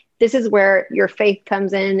like, this is where your faith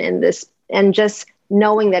comes in, and just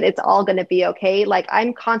knowing that it's all going to be okay. Like,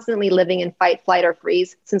 I'm constantly living in fight, flight, or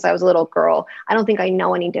freeze since I was a little girl. I don't think I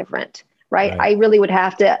know any different, right? I really would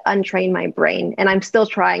have to untrain my brain, and I'm still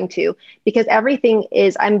trying to, because everything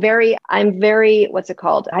is, I'm very, what's it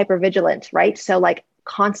called? Hypervigilant, right? So like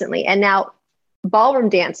constantly. And now ballroom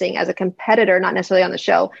dancing as a competitor, not necessarily on the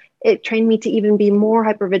show, it trained me to even be more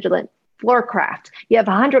hypervigilant. Floorcraft. You have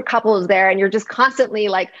 100 couples there, and you're just constantly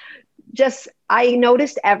like,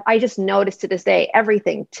 I just noticed to this day,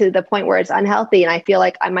 everything, to the point where it's unhealthy. And I feel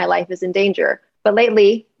like my life is in danger. But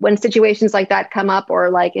lately, when situations like that come up,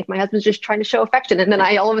 or like if my husband's just trying to show affection, and then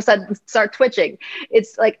I all of a sudden start twitching,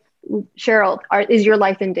 it's like, Cheryl, is your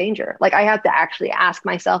life in danger? Like, I have to actually ask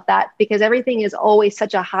myself that, because everything is always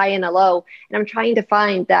such a high and a low. And I'm trying to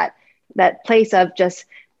find that place of just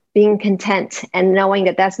being content and knowing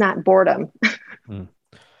that that's not boredom.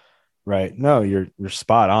 Right. No, you're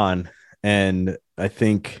spot on. And I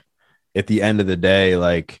think at the end of the day,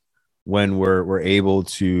 like when we're able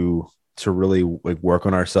to really like work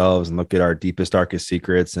on ourselves and look at our deepest, darkest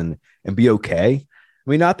secrets and be okay. I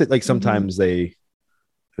mean, not that like sometimes they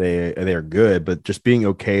are good, but just being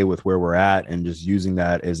okay with where we're at and just using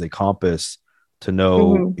that as a compass to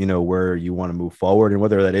know, where you want to move forward, and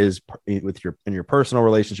whether that is in your personal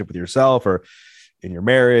relationship with yourself, or in your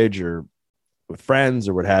marriage, or with friends,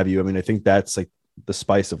 or what have you. I mean, I think that's like the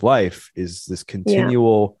spice of life, is this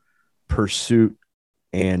continual pursuit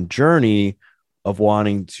and journey of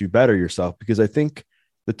wanting to better yourself. Because I think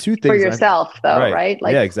the two things for yourself, right?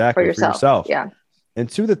 Like, yeah, exactly. For yourself. Yeah. And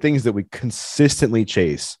two of the things that we consistently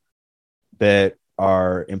chase that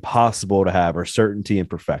are impossible to have are certainty and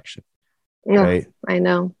perfection. Right. I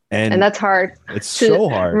know. And that's hard. It's so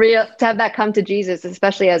hard to have that come to Jesus,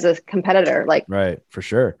 especially as a competitor. Like, right. For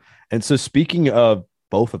sure. And so speaking of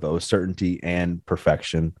both of those, certainty and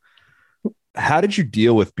perfection, how did you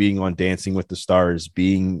deal with being on Dancing with the Stars,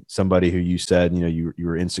 being somebody who you said, you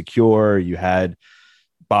were insecure, you had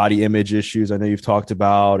body image issues, I know you've talked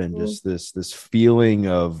about, and just this feeling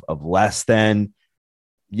of less than,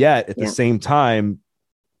 yet at the same time,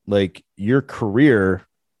 like your career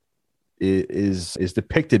is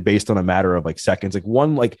depicted based on a matter of like seconds, like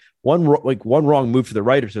one wrong move to the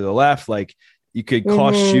right or to the left, like you could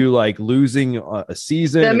cost you like losing a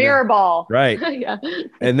season. The mirror ball. Right. Yeah.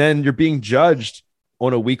 And then you're being judged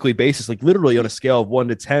on a weekly basis, like literally on a scale of 1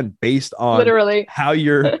 to 10 based on how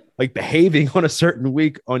you're like behaving on a certain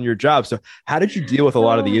week on your job. So how did you deal with a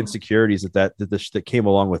lot of the insecurities that came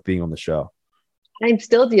along with being on the show? I'm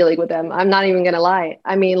still dealing with them. I'm not even going to lie.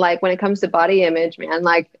 I mean, like when it comes to body image, man,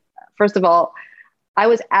 like, first of all, I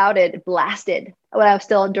was blasted when I was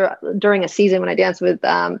still during a season when I danced with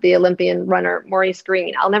the Olympian runner, Maurice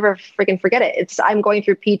Green. I'll never freaking forget it. I'm going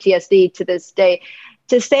through PTSD to this day.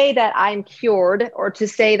 To say that I'm cured, or to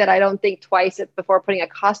say that I don't think twice before putting a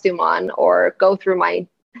costume on, or go through my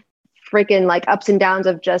freaking like ups and downs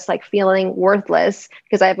of just like feeling worthless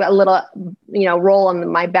because I have a little, roll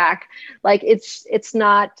on my back. Like it's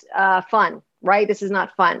not fun, right? This is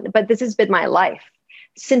not fun, but this has been my life.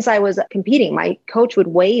 since I was competing, my coach would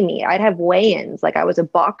weigh me. I'd have weigh-ins like I was a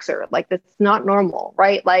boxer. Like that's not normal,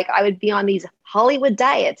 right? Like I would be on these Hollywood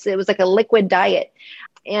diets. It was like a liquid diet.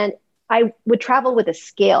 And I would travel with a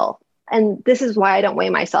scale. And this is why I don't weigh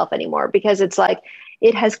myself anymore, because it's like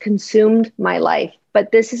it has consumed my life.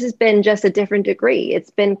 But this has been just a different degree.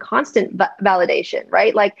 It's been constant validation,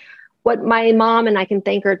 right? Like what my mom, and I can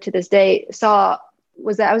thank her to this day, saw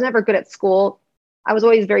was that I was never good at school. I was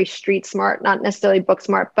always very street smart, not necessarily book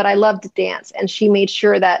smart, but I loved to dance. And she made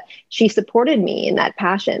sure that she supported me in that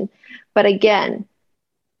passion. But again,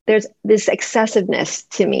 there's this excessiveness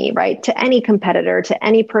to me, right? To any competitor, to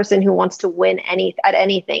any person who wants to win at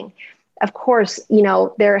anything. Of course,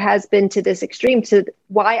 there has been to this extreme to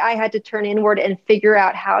why I had to turn inward and figure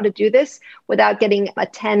out how to do this without getting a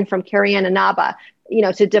 10 from Carrie Ann Inaba,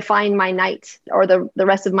 to define my night or the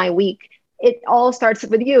rest of my week. It all starts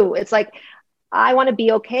with you. It's like, I want to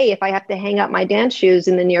be okay if I have to hang up my dance shoes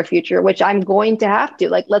in the near future, which I'm going to have to.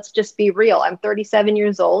 Like, let's just be real. I'm 37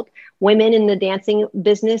 years old. Women in the dancing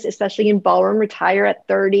business, especially in ballroom, retire at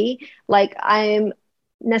 30. Like, I'm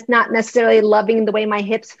not necessarily loving the way my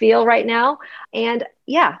hips feel right now. And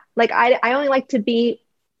yeah, like I only like to be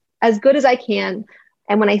as good as I can.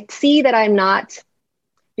 And when I see that I'm not,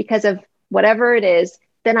 because of whatever it is,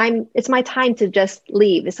 then it's my time to just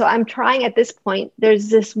leave. So I'm trying at this point, there's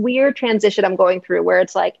this weird transition I'm going through where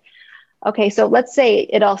it's like, okay, so let's say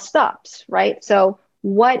it all stops, right? So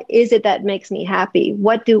what is it that makes me happy?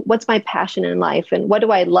 What's my passion in life? And what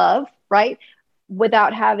do I love, right?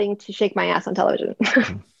 Without having to shake my ass on television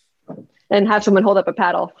and have someone hold up a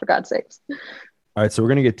paddle, for God's sakes. All right. So we're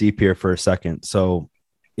going to get deep here for a second. So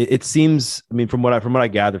it seems, I mean, from what I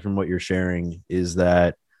gather from what you're sharing is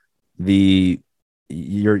that your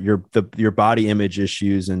body image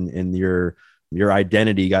issues and your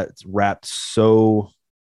identity got wrapped so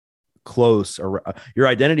close, or your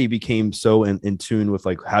identity became so in tune with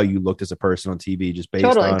like how you looked as a person on TV, just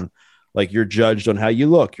based on like you're judged on how you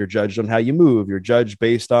look, you're judged on how you move, you're judged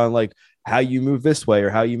based on like how you move this way or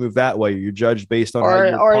how you move that way, you're judged based on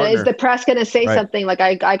or is the press going to say something like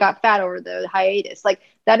I got fat over the hiatus? Like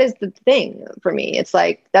that is the thing for me. It's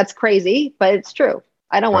like, that's crazy, but it's true.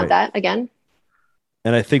 I don't want that again.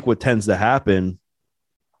 And I think what tends to happen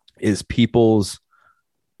is people's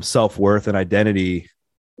self-worth and identity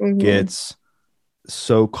gets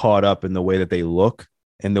so caught up in the way that they look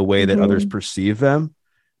and the way that others perceive them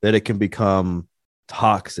that it can become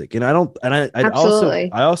toxic. And I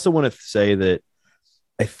also want to say that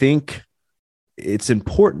I think it's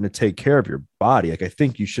important to take care of your body. Like I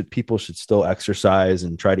think people should still exercise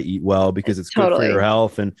and try to eat well because it's good for your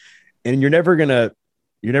health. And you're never going to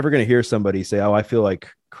hear somebody say, oh, I feel like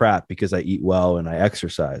crap because I eat well and I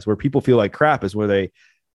exercise. Where people feel like crap is where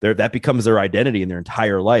that becomes their identity in their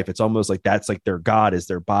entire life. It's almost like that's like their God is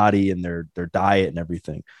their body and their diet and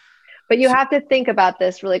everything. But you have to think about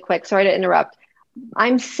this really quick. Sorry to interrupt.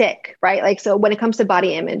 I'm sick, right? Like, so when it comes to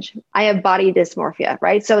body image, I have body dysmorphia,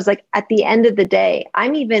 right? So it's like at the end of the day,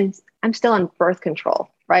 I'm still on birth control,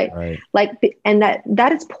 right? Like, and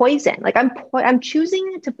that is poison. Like I'm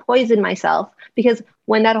choosing to poison myself because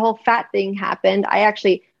when that whole fat thing happened, I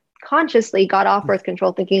actually consciously got off birth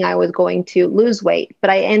control thinking I was going to lose weight, but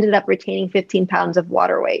I ended up retaining 15 pounds of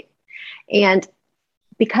water weight. And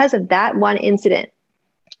because of that one incident,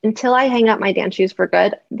 until I hang up my dance shoes for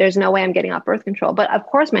good, there's no way I'm getting off birth control. But of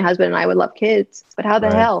course, my husband and I would love kids, but how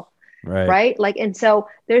the hell? Right. Like, and so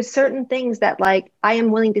there's certain things that like, I am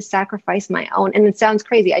willing to sacrifice my own. And it sounds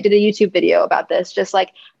crazy. I did a YouTube video about this, just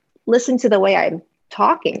like, listen to the way I'm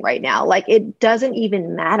talking right now. Like, it doesn't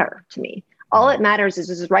even matter to me. All it matters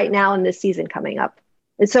is right now in this season coming up.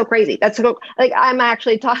 It's so crazy. That's so like, I'm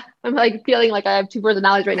like feeling like I have two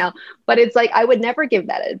personalities right now, but it's like, I would never give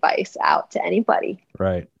that advice out to anybody.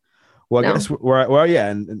 Right. Well, I guess yeah.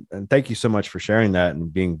 And thank you so much for sharing that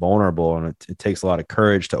and being vulnerable. And it takes a lot of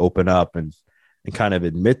courage to open up and kind of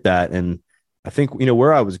admit that. And I think,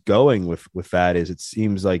 where I was going with that is it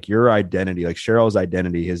seems like your identity, like Cheryl's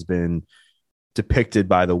identity has been depicted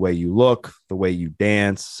by the way you look, the way you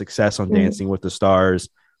dance, success on Dancing with the Stars.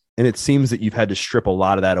 And it seems that you've had to strip a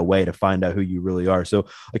lot of that away to find out who you really are. So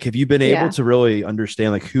like, have you been able to really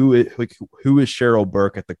understand like who is Cheryl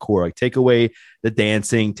Burke at the core? Like take away the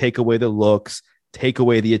dancing, take away the looks, take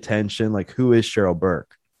away the attention. Like who is Cheryl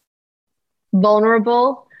Burke?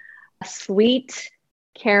 Vulnerable, sweet,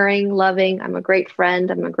 caring, loving. I'm a great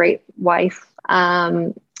friend. I'm a great wife.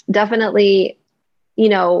 Definitely,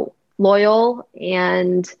 loyal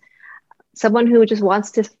and someone who just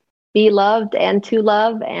wants to be loved and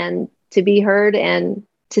to be heard and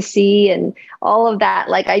to see and all of that.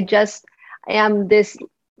 Like I am this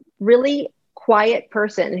really quiet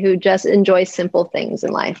person who just enjoys simple things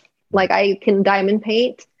in life. Like I can diamond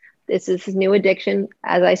paint. This is his new addiction.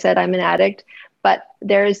 As I said, I'm an addict, but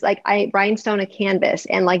there's like, I rhinestone a canvas,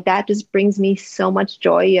 and like, that just brings me so much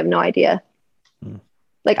joy. You have no idea.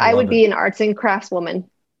 Like I would be an arts and crafts woman.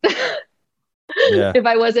 Yeah. If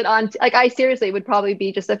I wasn't on, like, I seriously would probably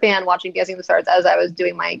be just a fan watching Dancing with the Stars as I was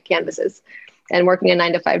doing my canvases and working a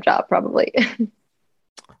 9-to-5 job, probably.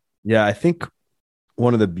 Yeah. I think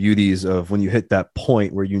one of the beauties of when you hit that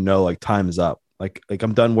point where, like, time is up, like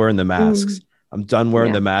I'm done wearing the masks. I'm done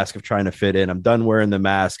wearing the mask of trying to fit in. I'm done wearing the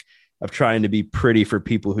mask of trying to be pretty for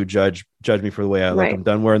people who judge me for the way I look. I'm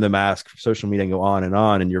done wearing the mask for social media and go on.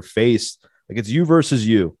 And your face, like, it's you versus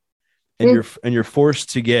you. And you're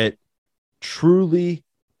forced to get truly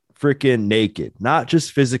freaking naked, not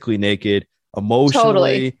just physically naked,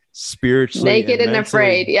 emotionally, spiritually, naked and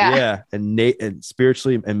afraid. Yeah. And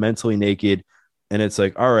spiritually and mentally naked. And it's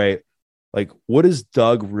like, all right, like, what does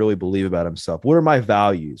Doug really believe about himself? What are my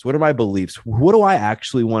values? What are my beliefs? What do I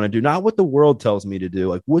actually want to do? Not what the world tells me to do.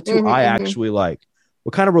 Like, what do I actually like?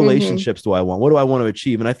 What kind of relationships do I want? What do I want to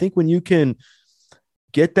achieve? And I think when you can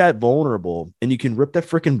get that vulnerable and you can rip that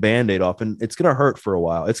freaking Band-Aid off, and it's going to hurt for a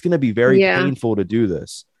while. It's going to be very painful to do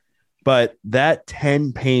this. But that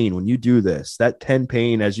 10 pain, when you do this, that 10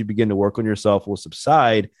 pain, as you begin to work on yourself, will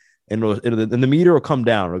subside, and the meter will come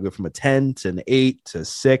down. It'll go from a 10 to an 8 to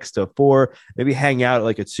 6 to 4, maybe hang out at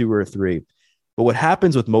like a 2 or a 3. But what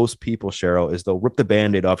happens with most people, Cheryl, is they'll rip the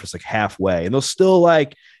Band-Aid off just like halfway, and they'll still,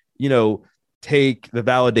 like, take the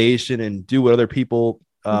validation and do what other people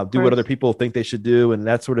think they should do, and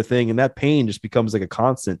that sort of thing. And that pain just becomes like a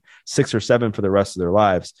constant 6 or 7 for the rest of their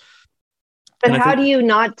lives. But how do you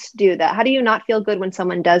not do that? How do you not feel good when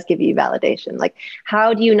someone does give you validation? Like,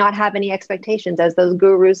 how do you not have any expectations? As those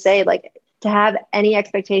gurus say, like, to have any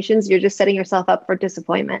expectations, you're just setting yourself up for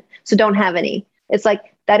disappointment. So don't have any. It's like,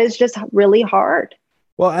 that is just really hard.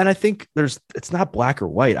 Well, and I think it's not black or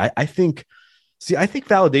white. I think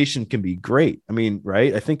validation can be great. I mean,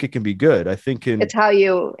 right. I think it can be good. I think it's how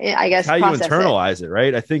you, I guess, how you internalize it.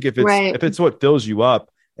 Right. I think if it's what fills you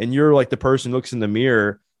up, and you're like the person who looks in the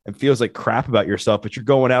mirror and feels like crap about yourself, but you're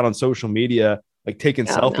going out on social media, like taking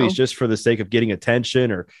selfies just for the sake of getting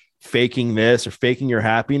attention, or faking this or faking your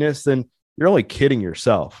happiness, then you're only kidding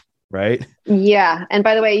yourself. Right. Yeah. And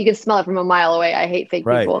by the way, you can smell it from a mile away. I hate fake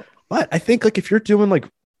people. But I think, like, if you're doing like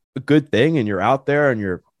a good thing and you're out there and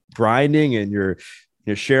you're grinding and you're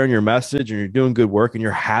sharing your message and you're doing good work and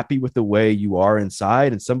you're happy with the way you are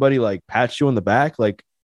inside, and somebody like pats you on the back, like,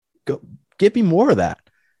 go give me more of that.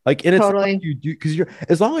 Like, and it's like you do, because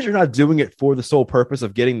as long as you're not doing it for the sole purpose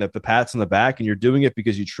of getting the pats on the back, and you're doing it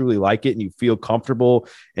because you truly like it and you feel comfortable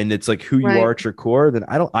and it's like who you are at your core, then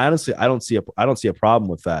I don't see a problem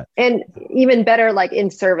with that. And even better, like, in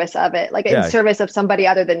service of it, like in service of somebody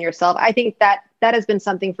other than yourself. I think that has been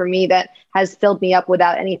something for me that has filled me up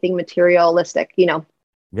without anything materialistic,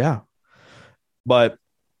 Yeah. But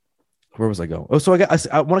where was I going? Oh, so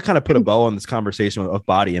I want to kind of put a bow on this conversation of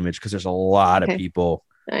body image, because there's a lot of people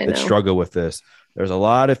that struggle with this. There's a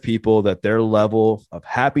lot of people that their level of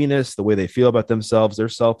happiness, the way they feel about themselves, their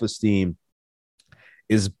self-esteem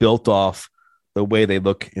is built off the way they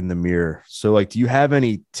look in the mirror. So, like, do you have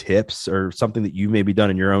any tips or something that you maybe done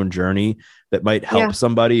in your own journey that might help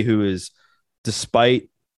somebody who is, despite,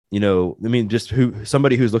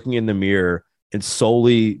 somebody who's looking in the mirror and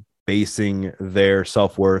solely basing their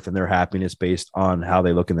self-worth and their happiness based on how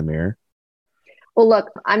they look in the mirror? Well,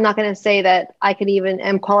 look, I'm not going to say that I can even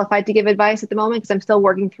am qualified to give advice at the moment, because I'm still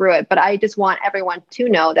working through it. But I just want everyone to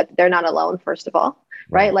know that they're not alone, first of all,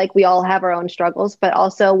 right? Like, we all have our own struggles, but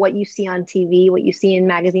also what you see on TV, what you see in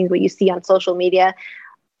magazines, what you see on social media,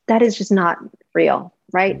 that is just not real,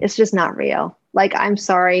 right? It's just not real. Like, I'm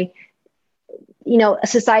sorry, a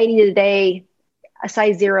society today, a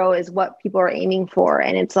size 0 is what people are aiming for.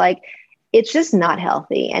 And it's like, it's just not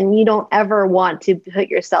healthy. And you don't ever want to put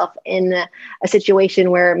yourself in a situation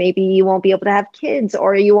where maybe you won't be able to have kids,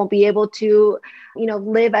 or you won't be able to,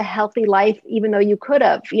 live a healthy life, even though you could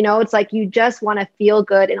have. It's like, you just want to feel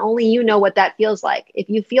good, and only you know what that feels like. If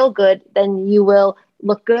you feel good, then you will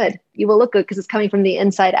look good. You will look good because it's coming from the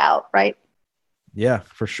inside out, right? Yeah,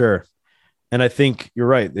 for sure. And I think you're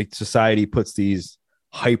right. Like, society puts these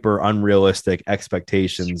hyper unrealistic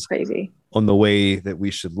expectations on the way that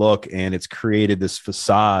we should look, and it's created this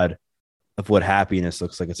facade of what happiness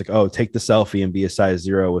looks like. It's like, oh, take the selfie and be a size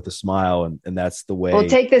 0 with a smile, and that's the way. Well,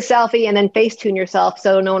 take the selfie and then Facetune yourself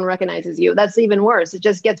so no one recognizes you. That's even worse. It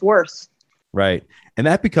just gets worse. Right. And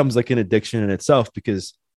that becomes like an addiction in itself,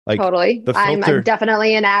 because, like, totally, I'm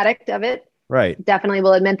definitely an addict of it. Right. Definitely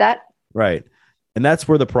will admit that. Right. And that's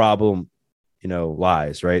where the problem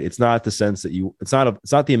lies, right? It's not the sense that it's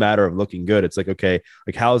not the matter of looking good. It's like, okay,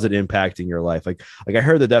 like how is it impacting your life? Like I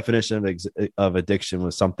heard the definition of addiction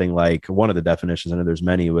was something like, one of the definitions, I know there's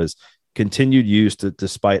many, was continued use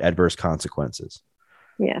despite adverse consequences.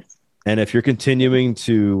 Yes. And if you're continuing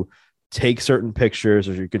to take certain pictures,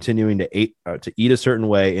 or you're continuing to eat a certain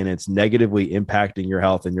way, and it's negatively impacting your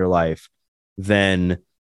health and your life, then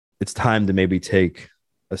it's time to maybe take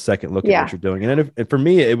a second look at what you're doing. And for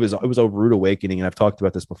me, it was a rude awakening. And I've talked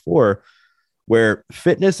about this before, where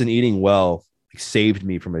fitness and eating well saved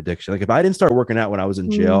me from addiction. Like if I didn't start working out when I was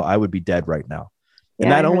in jail, I would be dead right now.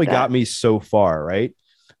 And that only got me so far. Right.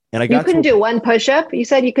 And you couldn't do one push-up. You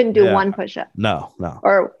said you couldn't do one push-up. No,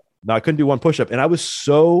 I couldn't do one push-up. And I was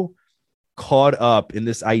so caught up in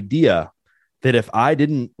this idea that if I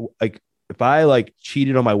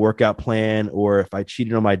cheated on my workout plan, or if I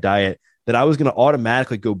cheated on my diet, that I was going to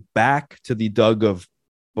automatically go back to the Doug of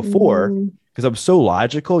before, because I'm so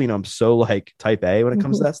logical, I'm so like type A when it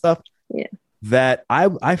comes to that stuff. Yeah. That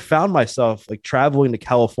I found myself like traveling to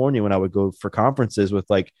California when I would go for conferences with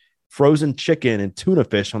like frozen chicken and tuna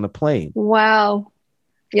fish on the plane. Wow.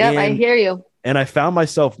 Yep, I hear you. And I found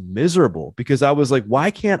myself miserable because I was like,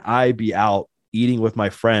 why can't I be out eating with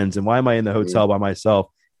my friends? And why am I in the hotel by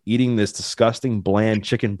myself eating this disgusting bland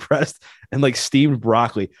chicken breast and like steamed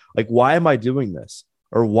broccoli? Like, why am I doing this?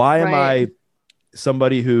 Or why am I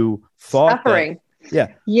somebody who thought suffering?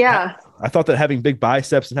 I thought that having big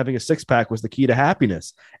biceps and having a six-pack was the key to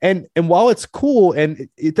happiness. And while it's cool, and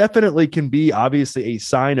it definitely can be obviously a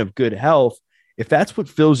sign of good health, if that's what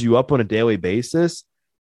fills you up on a daily basis,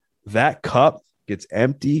 that cup gets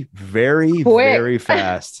empty very, very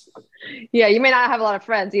fast. Yeah, you may not have a lot of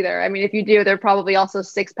friends either. I mean, if you do, they're probably also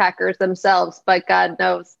six-packers themselves, but God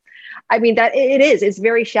knows. I mean, that it's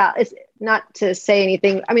very shallow. It's not to say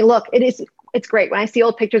anything. I mean, look, it's great. When I see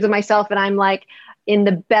old pictures of myself and I'm like in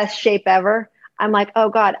the best shape ever, I'm like, oh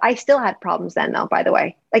God, I still had problems then though, by the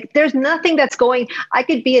way. Like there's nothing I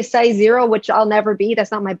could be a size 0, which I'll never be.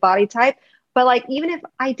 That's not my body type. But like, even if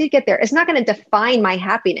I did get there, it's not going to define my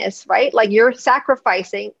happiness, right? Like you're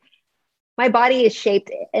sacrificing. My body is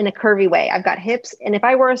shaped in a curvy way. I've got hips. And if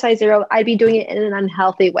I were a size 0, I'd be doing it in an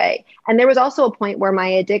unhealthy way. And there was also a point where my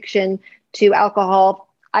addiction to alcohol,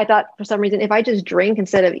 I thought for some reason, if I just drink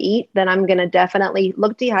instead of eat, then I'm going to definitely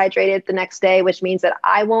look dehydrated the next day, which means that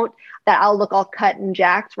I'll look all cut and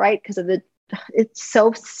jacked, right? Because it's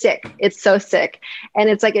so sick. It's so sick. And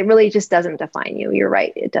it's like, it really just doesn't define you. You're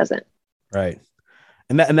right. It doesn't. Right.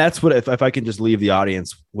 And that's what, if I can just leave the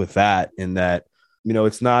audience with that, in that,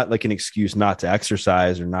 it's not like an excuse not to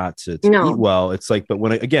exercise or not to eat well. It's like, but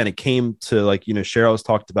when it came to like, Cheryl's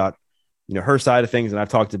talked about, her side of things, and I've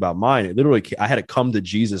talked about mine. It literally, I had a come to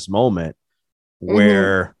Jesus moment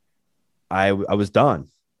where I was done.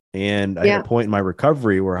 And I had a point in my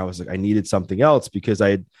recovery where I was like, I needed something else, because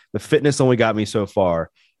the fitness only got me so far.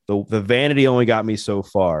 The vanity only got me so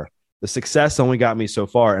far. The success only got me so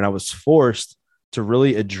far. And I was forced to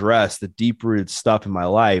really address the deep rooted stuff in my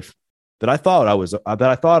life that I thought I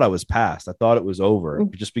was past. I thought it was over,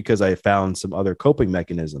 just because I found some other coping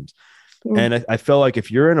mechanisms. And I feel like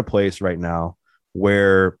if you're in a place right now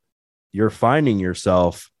where you're finding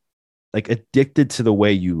yourself like addicted to the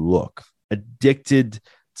way you look, addicted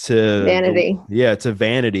to vanity, to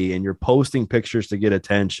vanity, and you're posting pictures to get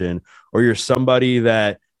attention, or you're somebody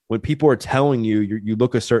that when people are telling you you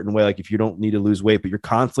look a certain way, like if you don't need to lose weight, but you're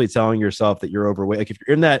constantly telling yourself that you're overweight, like if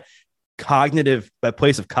you're in that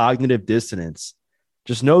place of cognitive dissonance,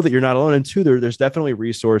 just know that you're not alone. And two, there's definitely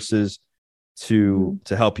resources to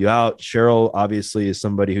help you out. Cheryl obviously is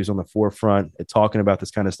somebody who's on the forefront at talking about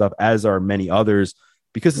this kind of stuff, as are many others,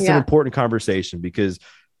 because it's an important conversation. Because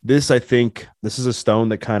I think this is a stone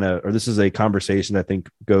that this is a conversation I think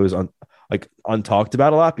goes on like untalked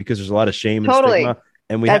about a lot, because there's a lot of shame and stigma.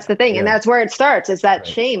 And that's the thing. And that's where it starts. It's that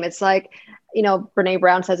shame. It's like, Brene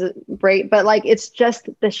Brown says it great, but like, it's just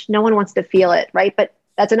no one wants to feel it. Right. But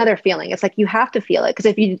that's another feeling. It's like, you have to feel it. Cause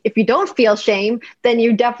if you don't feel shame, then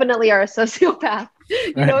you definitely are a sociopath.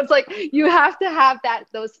 It's like, you have to have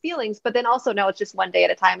those feelings, but then also no, it's just one day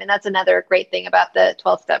at a time. And that's another great thing about the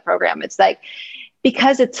 12-step program. It's like,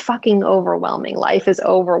 because it's fucking overwhelming. Life is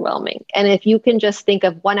overwhelming. And if you can just think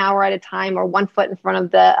of 1 hour at a time, or one foot in front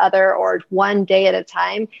of the other, or one day at a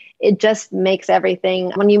time, it just makes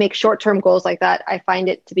everything. When you make short-term goals like that, I find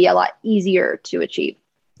it to be a lot easier to achieve.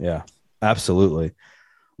 Yeah, absolutely.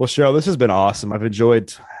 Well, Cheryl, this has been awesome. I've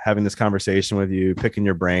enjoyed having this conversation with you, picking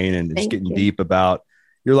your brain and just getting deep about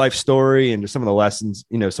your life story and just some of the lessons,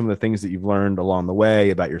 some of the things that you've learned along the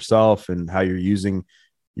way about yourself and how you're using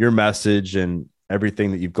your message and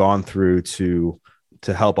everything that you've gone through to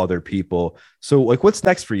to help other people. So like, what's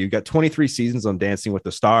next for you? You got 23 seasons on Dancing with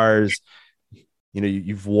the Stars.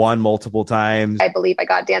 You've won multiple times. I believe I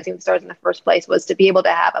got Dancing with the Stars in the first place was to be able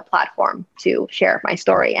to have a platform to share my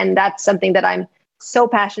story. And that's something that I'm so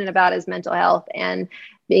passionate about, is mental health and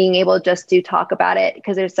being able just to talk about it,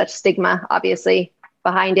 because there's such stigma, obviously,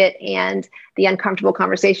 behind it. And the uncomfortable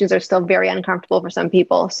conversations are still very uncomfortable for some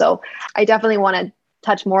people. So I definitely want to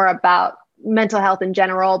touch more about mental health in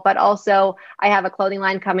general, but also I have a clothing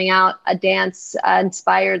line coming out, a dance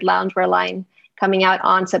inspired loungewear line coming out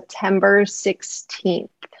on September 16th.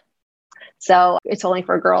 So it's only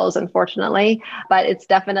for girls, unfortunately, but it's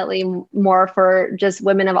definitely more for just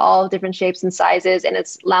women of all different shapes and sizes. And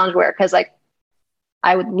it's loungewear, because like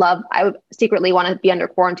I would secretly want to be under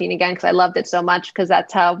quarantine again, because I loved it so much, because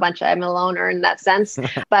that's how much I'm a loner in that sense.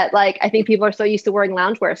 But like, I think people are so used to wearing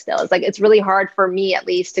loungewear still. It's like, it's really hard for me, at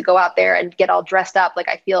least, to go out there and get all dressed up. Like,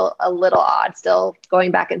 I feel a little odd still going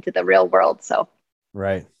back into the real world. So.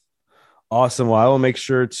 Right. Awesome. Well, I will make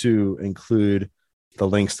sure to include the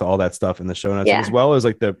links to all that stuff in the show notes, as well as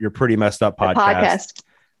like your Pretty Messed Up podcast.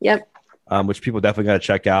 Yep. Which people definitely got to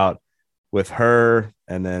check out, with her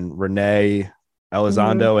and then Renee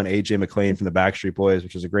Elizondo and AJ McLean from the Backstreet Boys,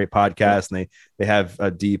 which is a great podcast. And they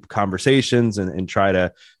have deep conversations and try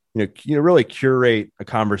to, really curate a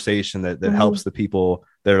conversation that helps the people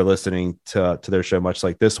that are listening to their show, much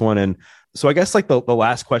like this one. And so I guess like the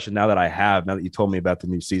last question now that you told me about the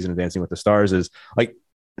new season of Dancing with the Stars, is like,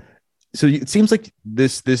 so it seems like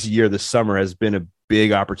this year, this summer, has been a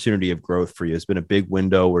big opportunity of growth for you. It's been a big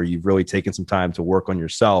window where you've really taken some time to work on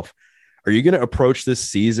yourself. Are you going to approach this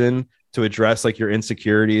season to address like your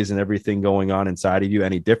insecurities and everything going on inside of you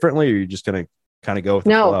any differently? Or are you just going to kind of go with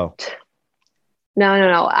the flow?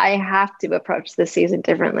 No. I have to approach this season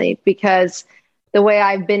differently, because the way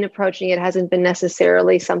I've been approaching it hasn't been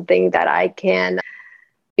necessarily something that I can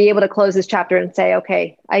be able to close this chapter and say,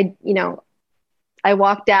 okay, I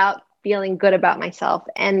walked out feeling good about myself.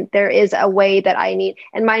 And there is a way that I need,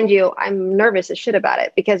 and mind you, I'm nervous as shit about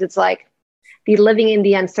it, because it's like the living in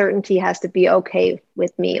the uncertainty has to be okay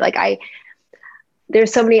with me. Like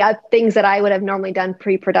there's so many things that I would have normally done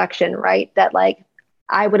pre-production, right? That like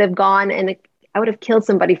I would have gone and I would have killed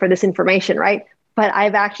somebody for this information, right? But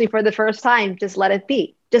I've actually, for the first time, just let it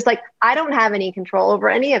be. Just like, I don't have any control over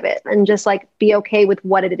any of it, and just like be okay with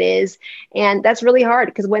what it is. And that's really hard,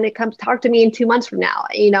 because when it comes, talk to me in 2 months from now,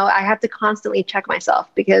 I have to constantly check myself,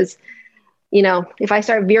 because, if I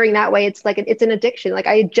start veering that way, it's like, it's an addiction. Like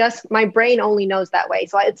my brain only knows that way.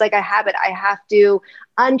 So it's like a habit. I have to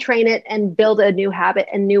untrain it and build a new habit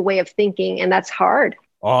and new way of thinking. And that's hard.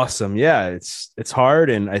 Awesome. Yeah, it's hard.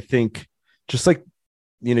 And I think just like,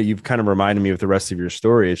 you've kind of reminded me of the rest of your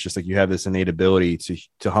story. It's just like you have this innate ability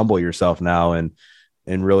to humble yourself now and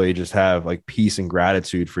really just have like peace and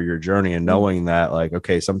gratitude for your journey, and knowing that like,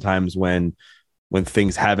 okay, sometimes when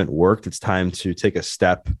things haven't worked, it's time to take a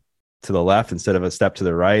step to the left instead of a step to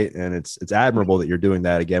the right. And it's admirable that you're doing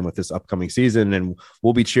that again with this upcoming season, and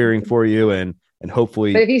we'll be cheering for you and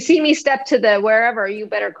hopefully. But if you see me step to the wherever, you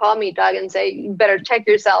better call me, Doug, and say, you better check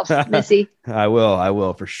yourself, Missy. I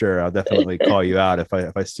will for sure. I'll definitely call you out if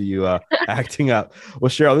I see you acting up. Well,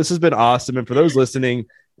 Cheryl, this has been awesome. And for those listening,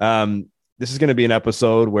 this is going to be an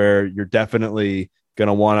episode where you're definitely going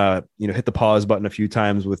to want to, hit the pause button a few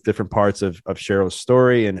times with different parts of Cheryl's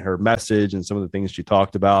story and her message and some of the things she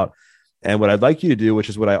talked about. And what I'd like you to do, which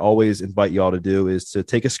is what I always invite you all to do, is to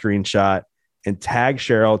take a screenshot and tag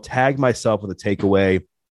Cheryl, tag myself with a takeaway.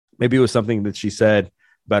 Maybe it was something that she said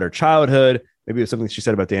about her childhood. Maybe it was something she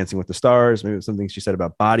said about Dancing with the Stars. Maybe it was something she said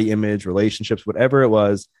about body image, relationships, whatever it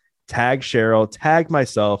was. Tag Cheryl, tag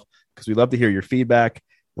myself, because we love to hear your feedback.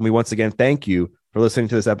 And we once again thank you for listening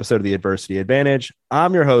to this episode of The Adversity Advantage.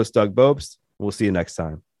 I'm your host, Doug Bopst. We'll see you next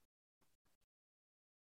time.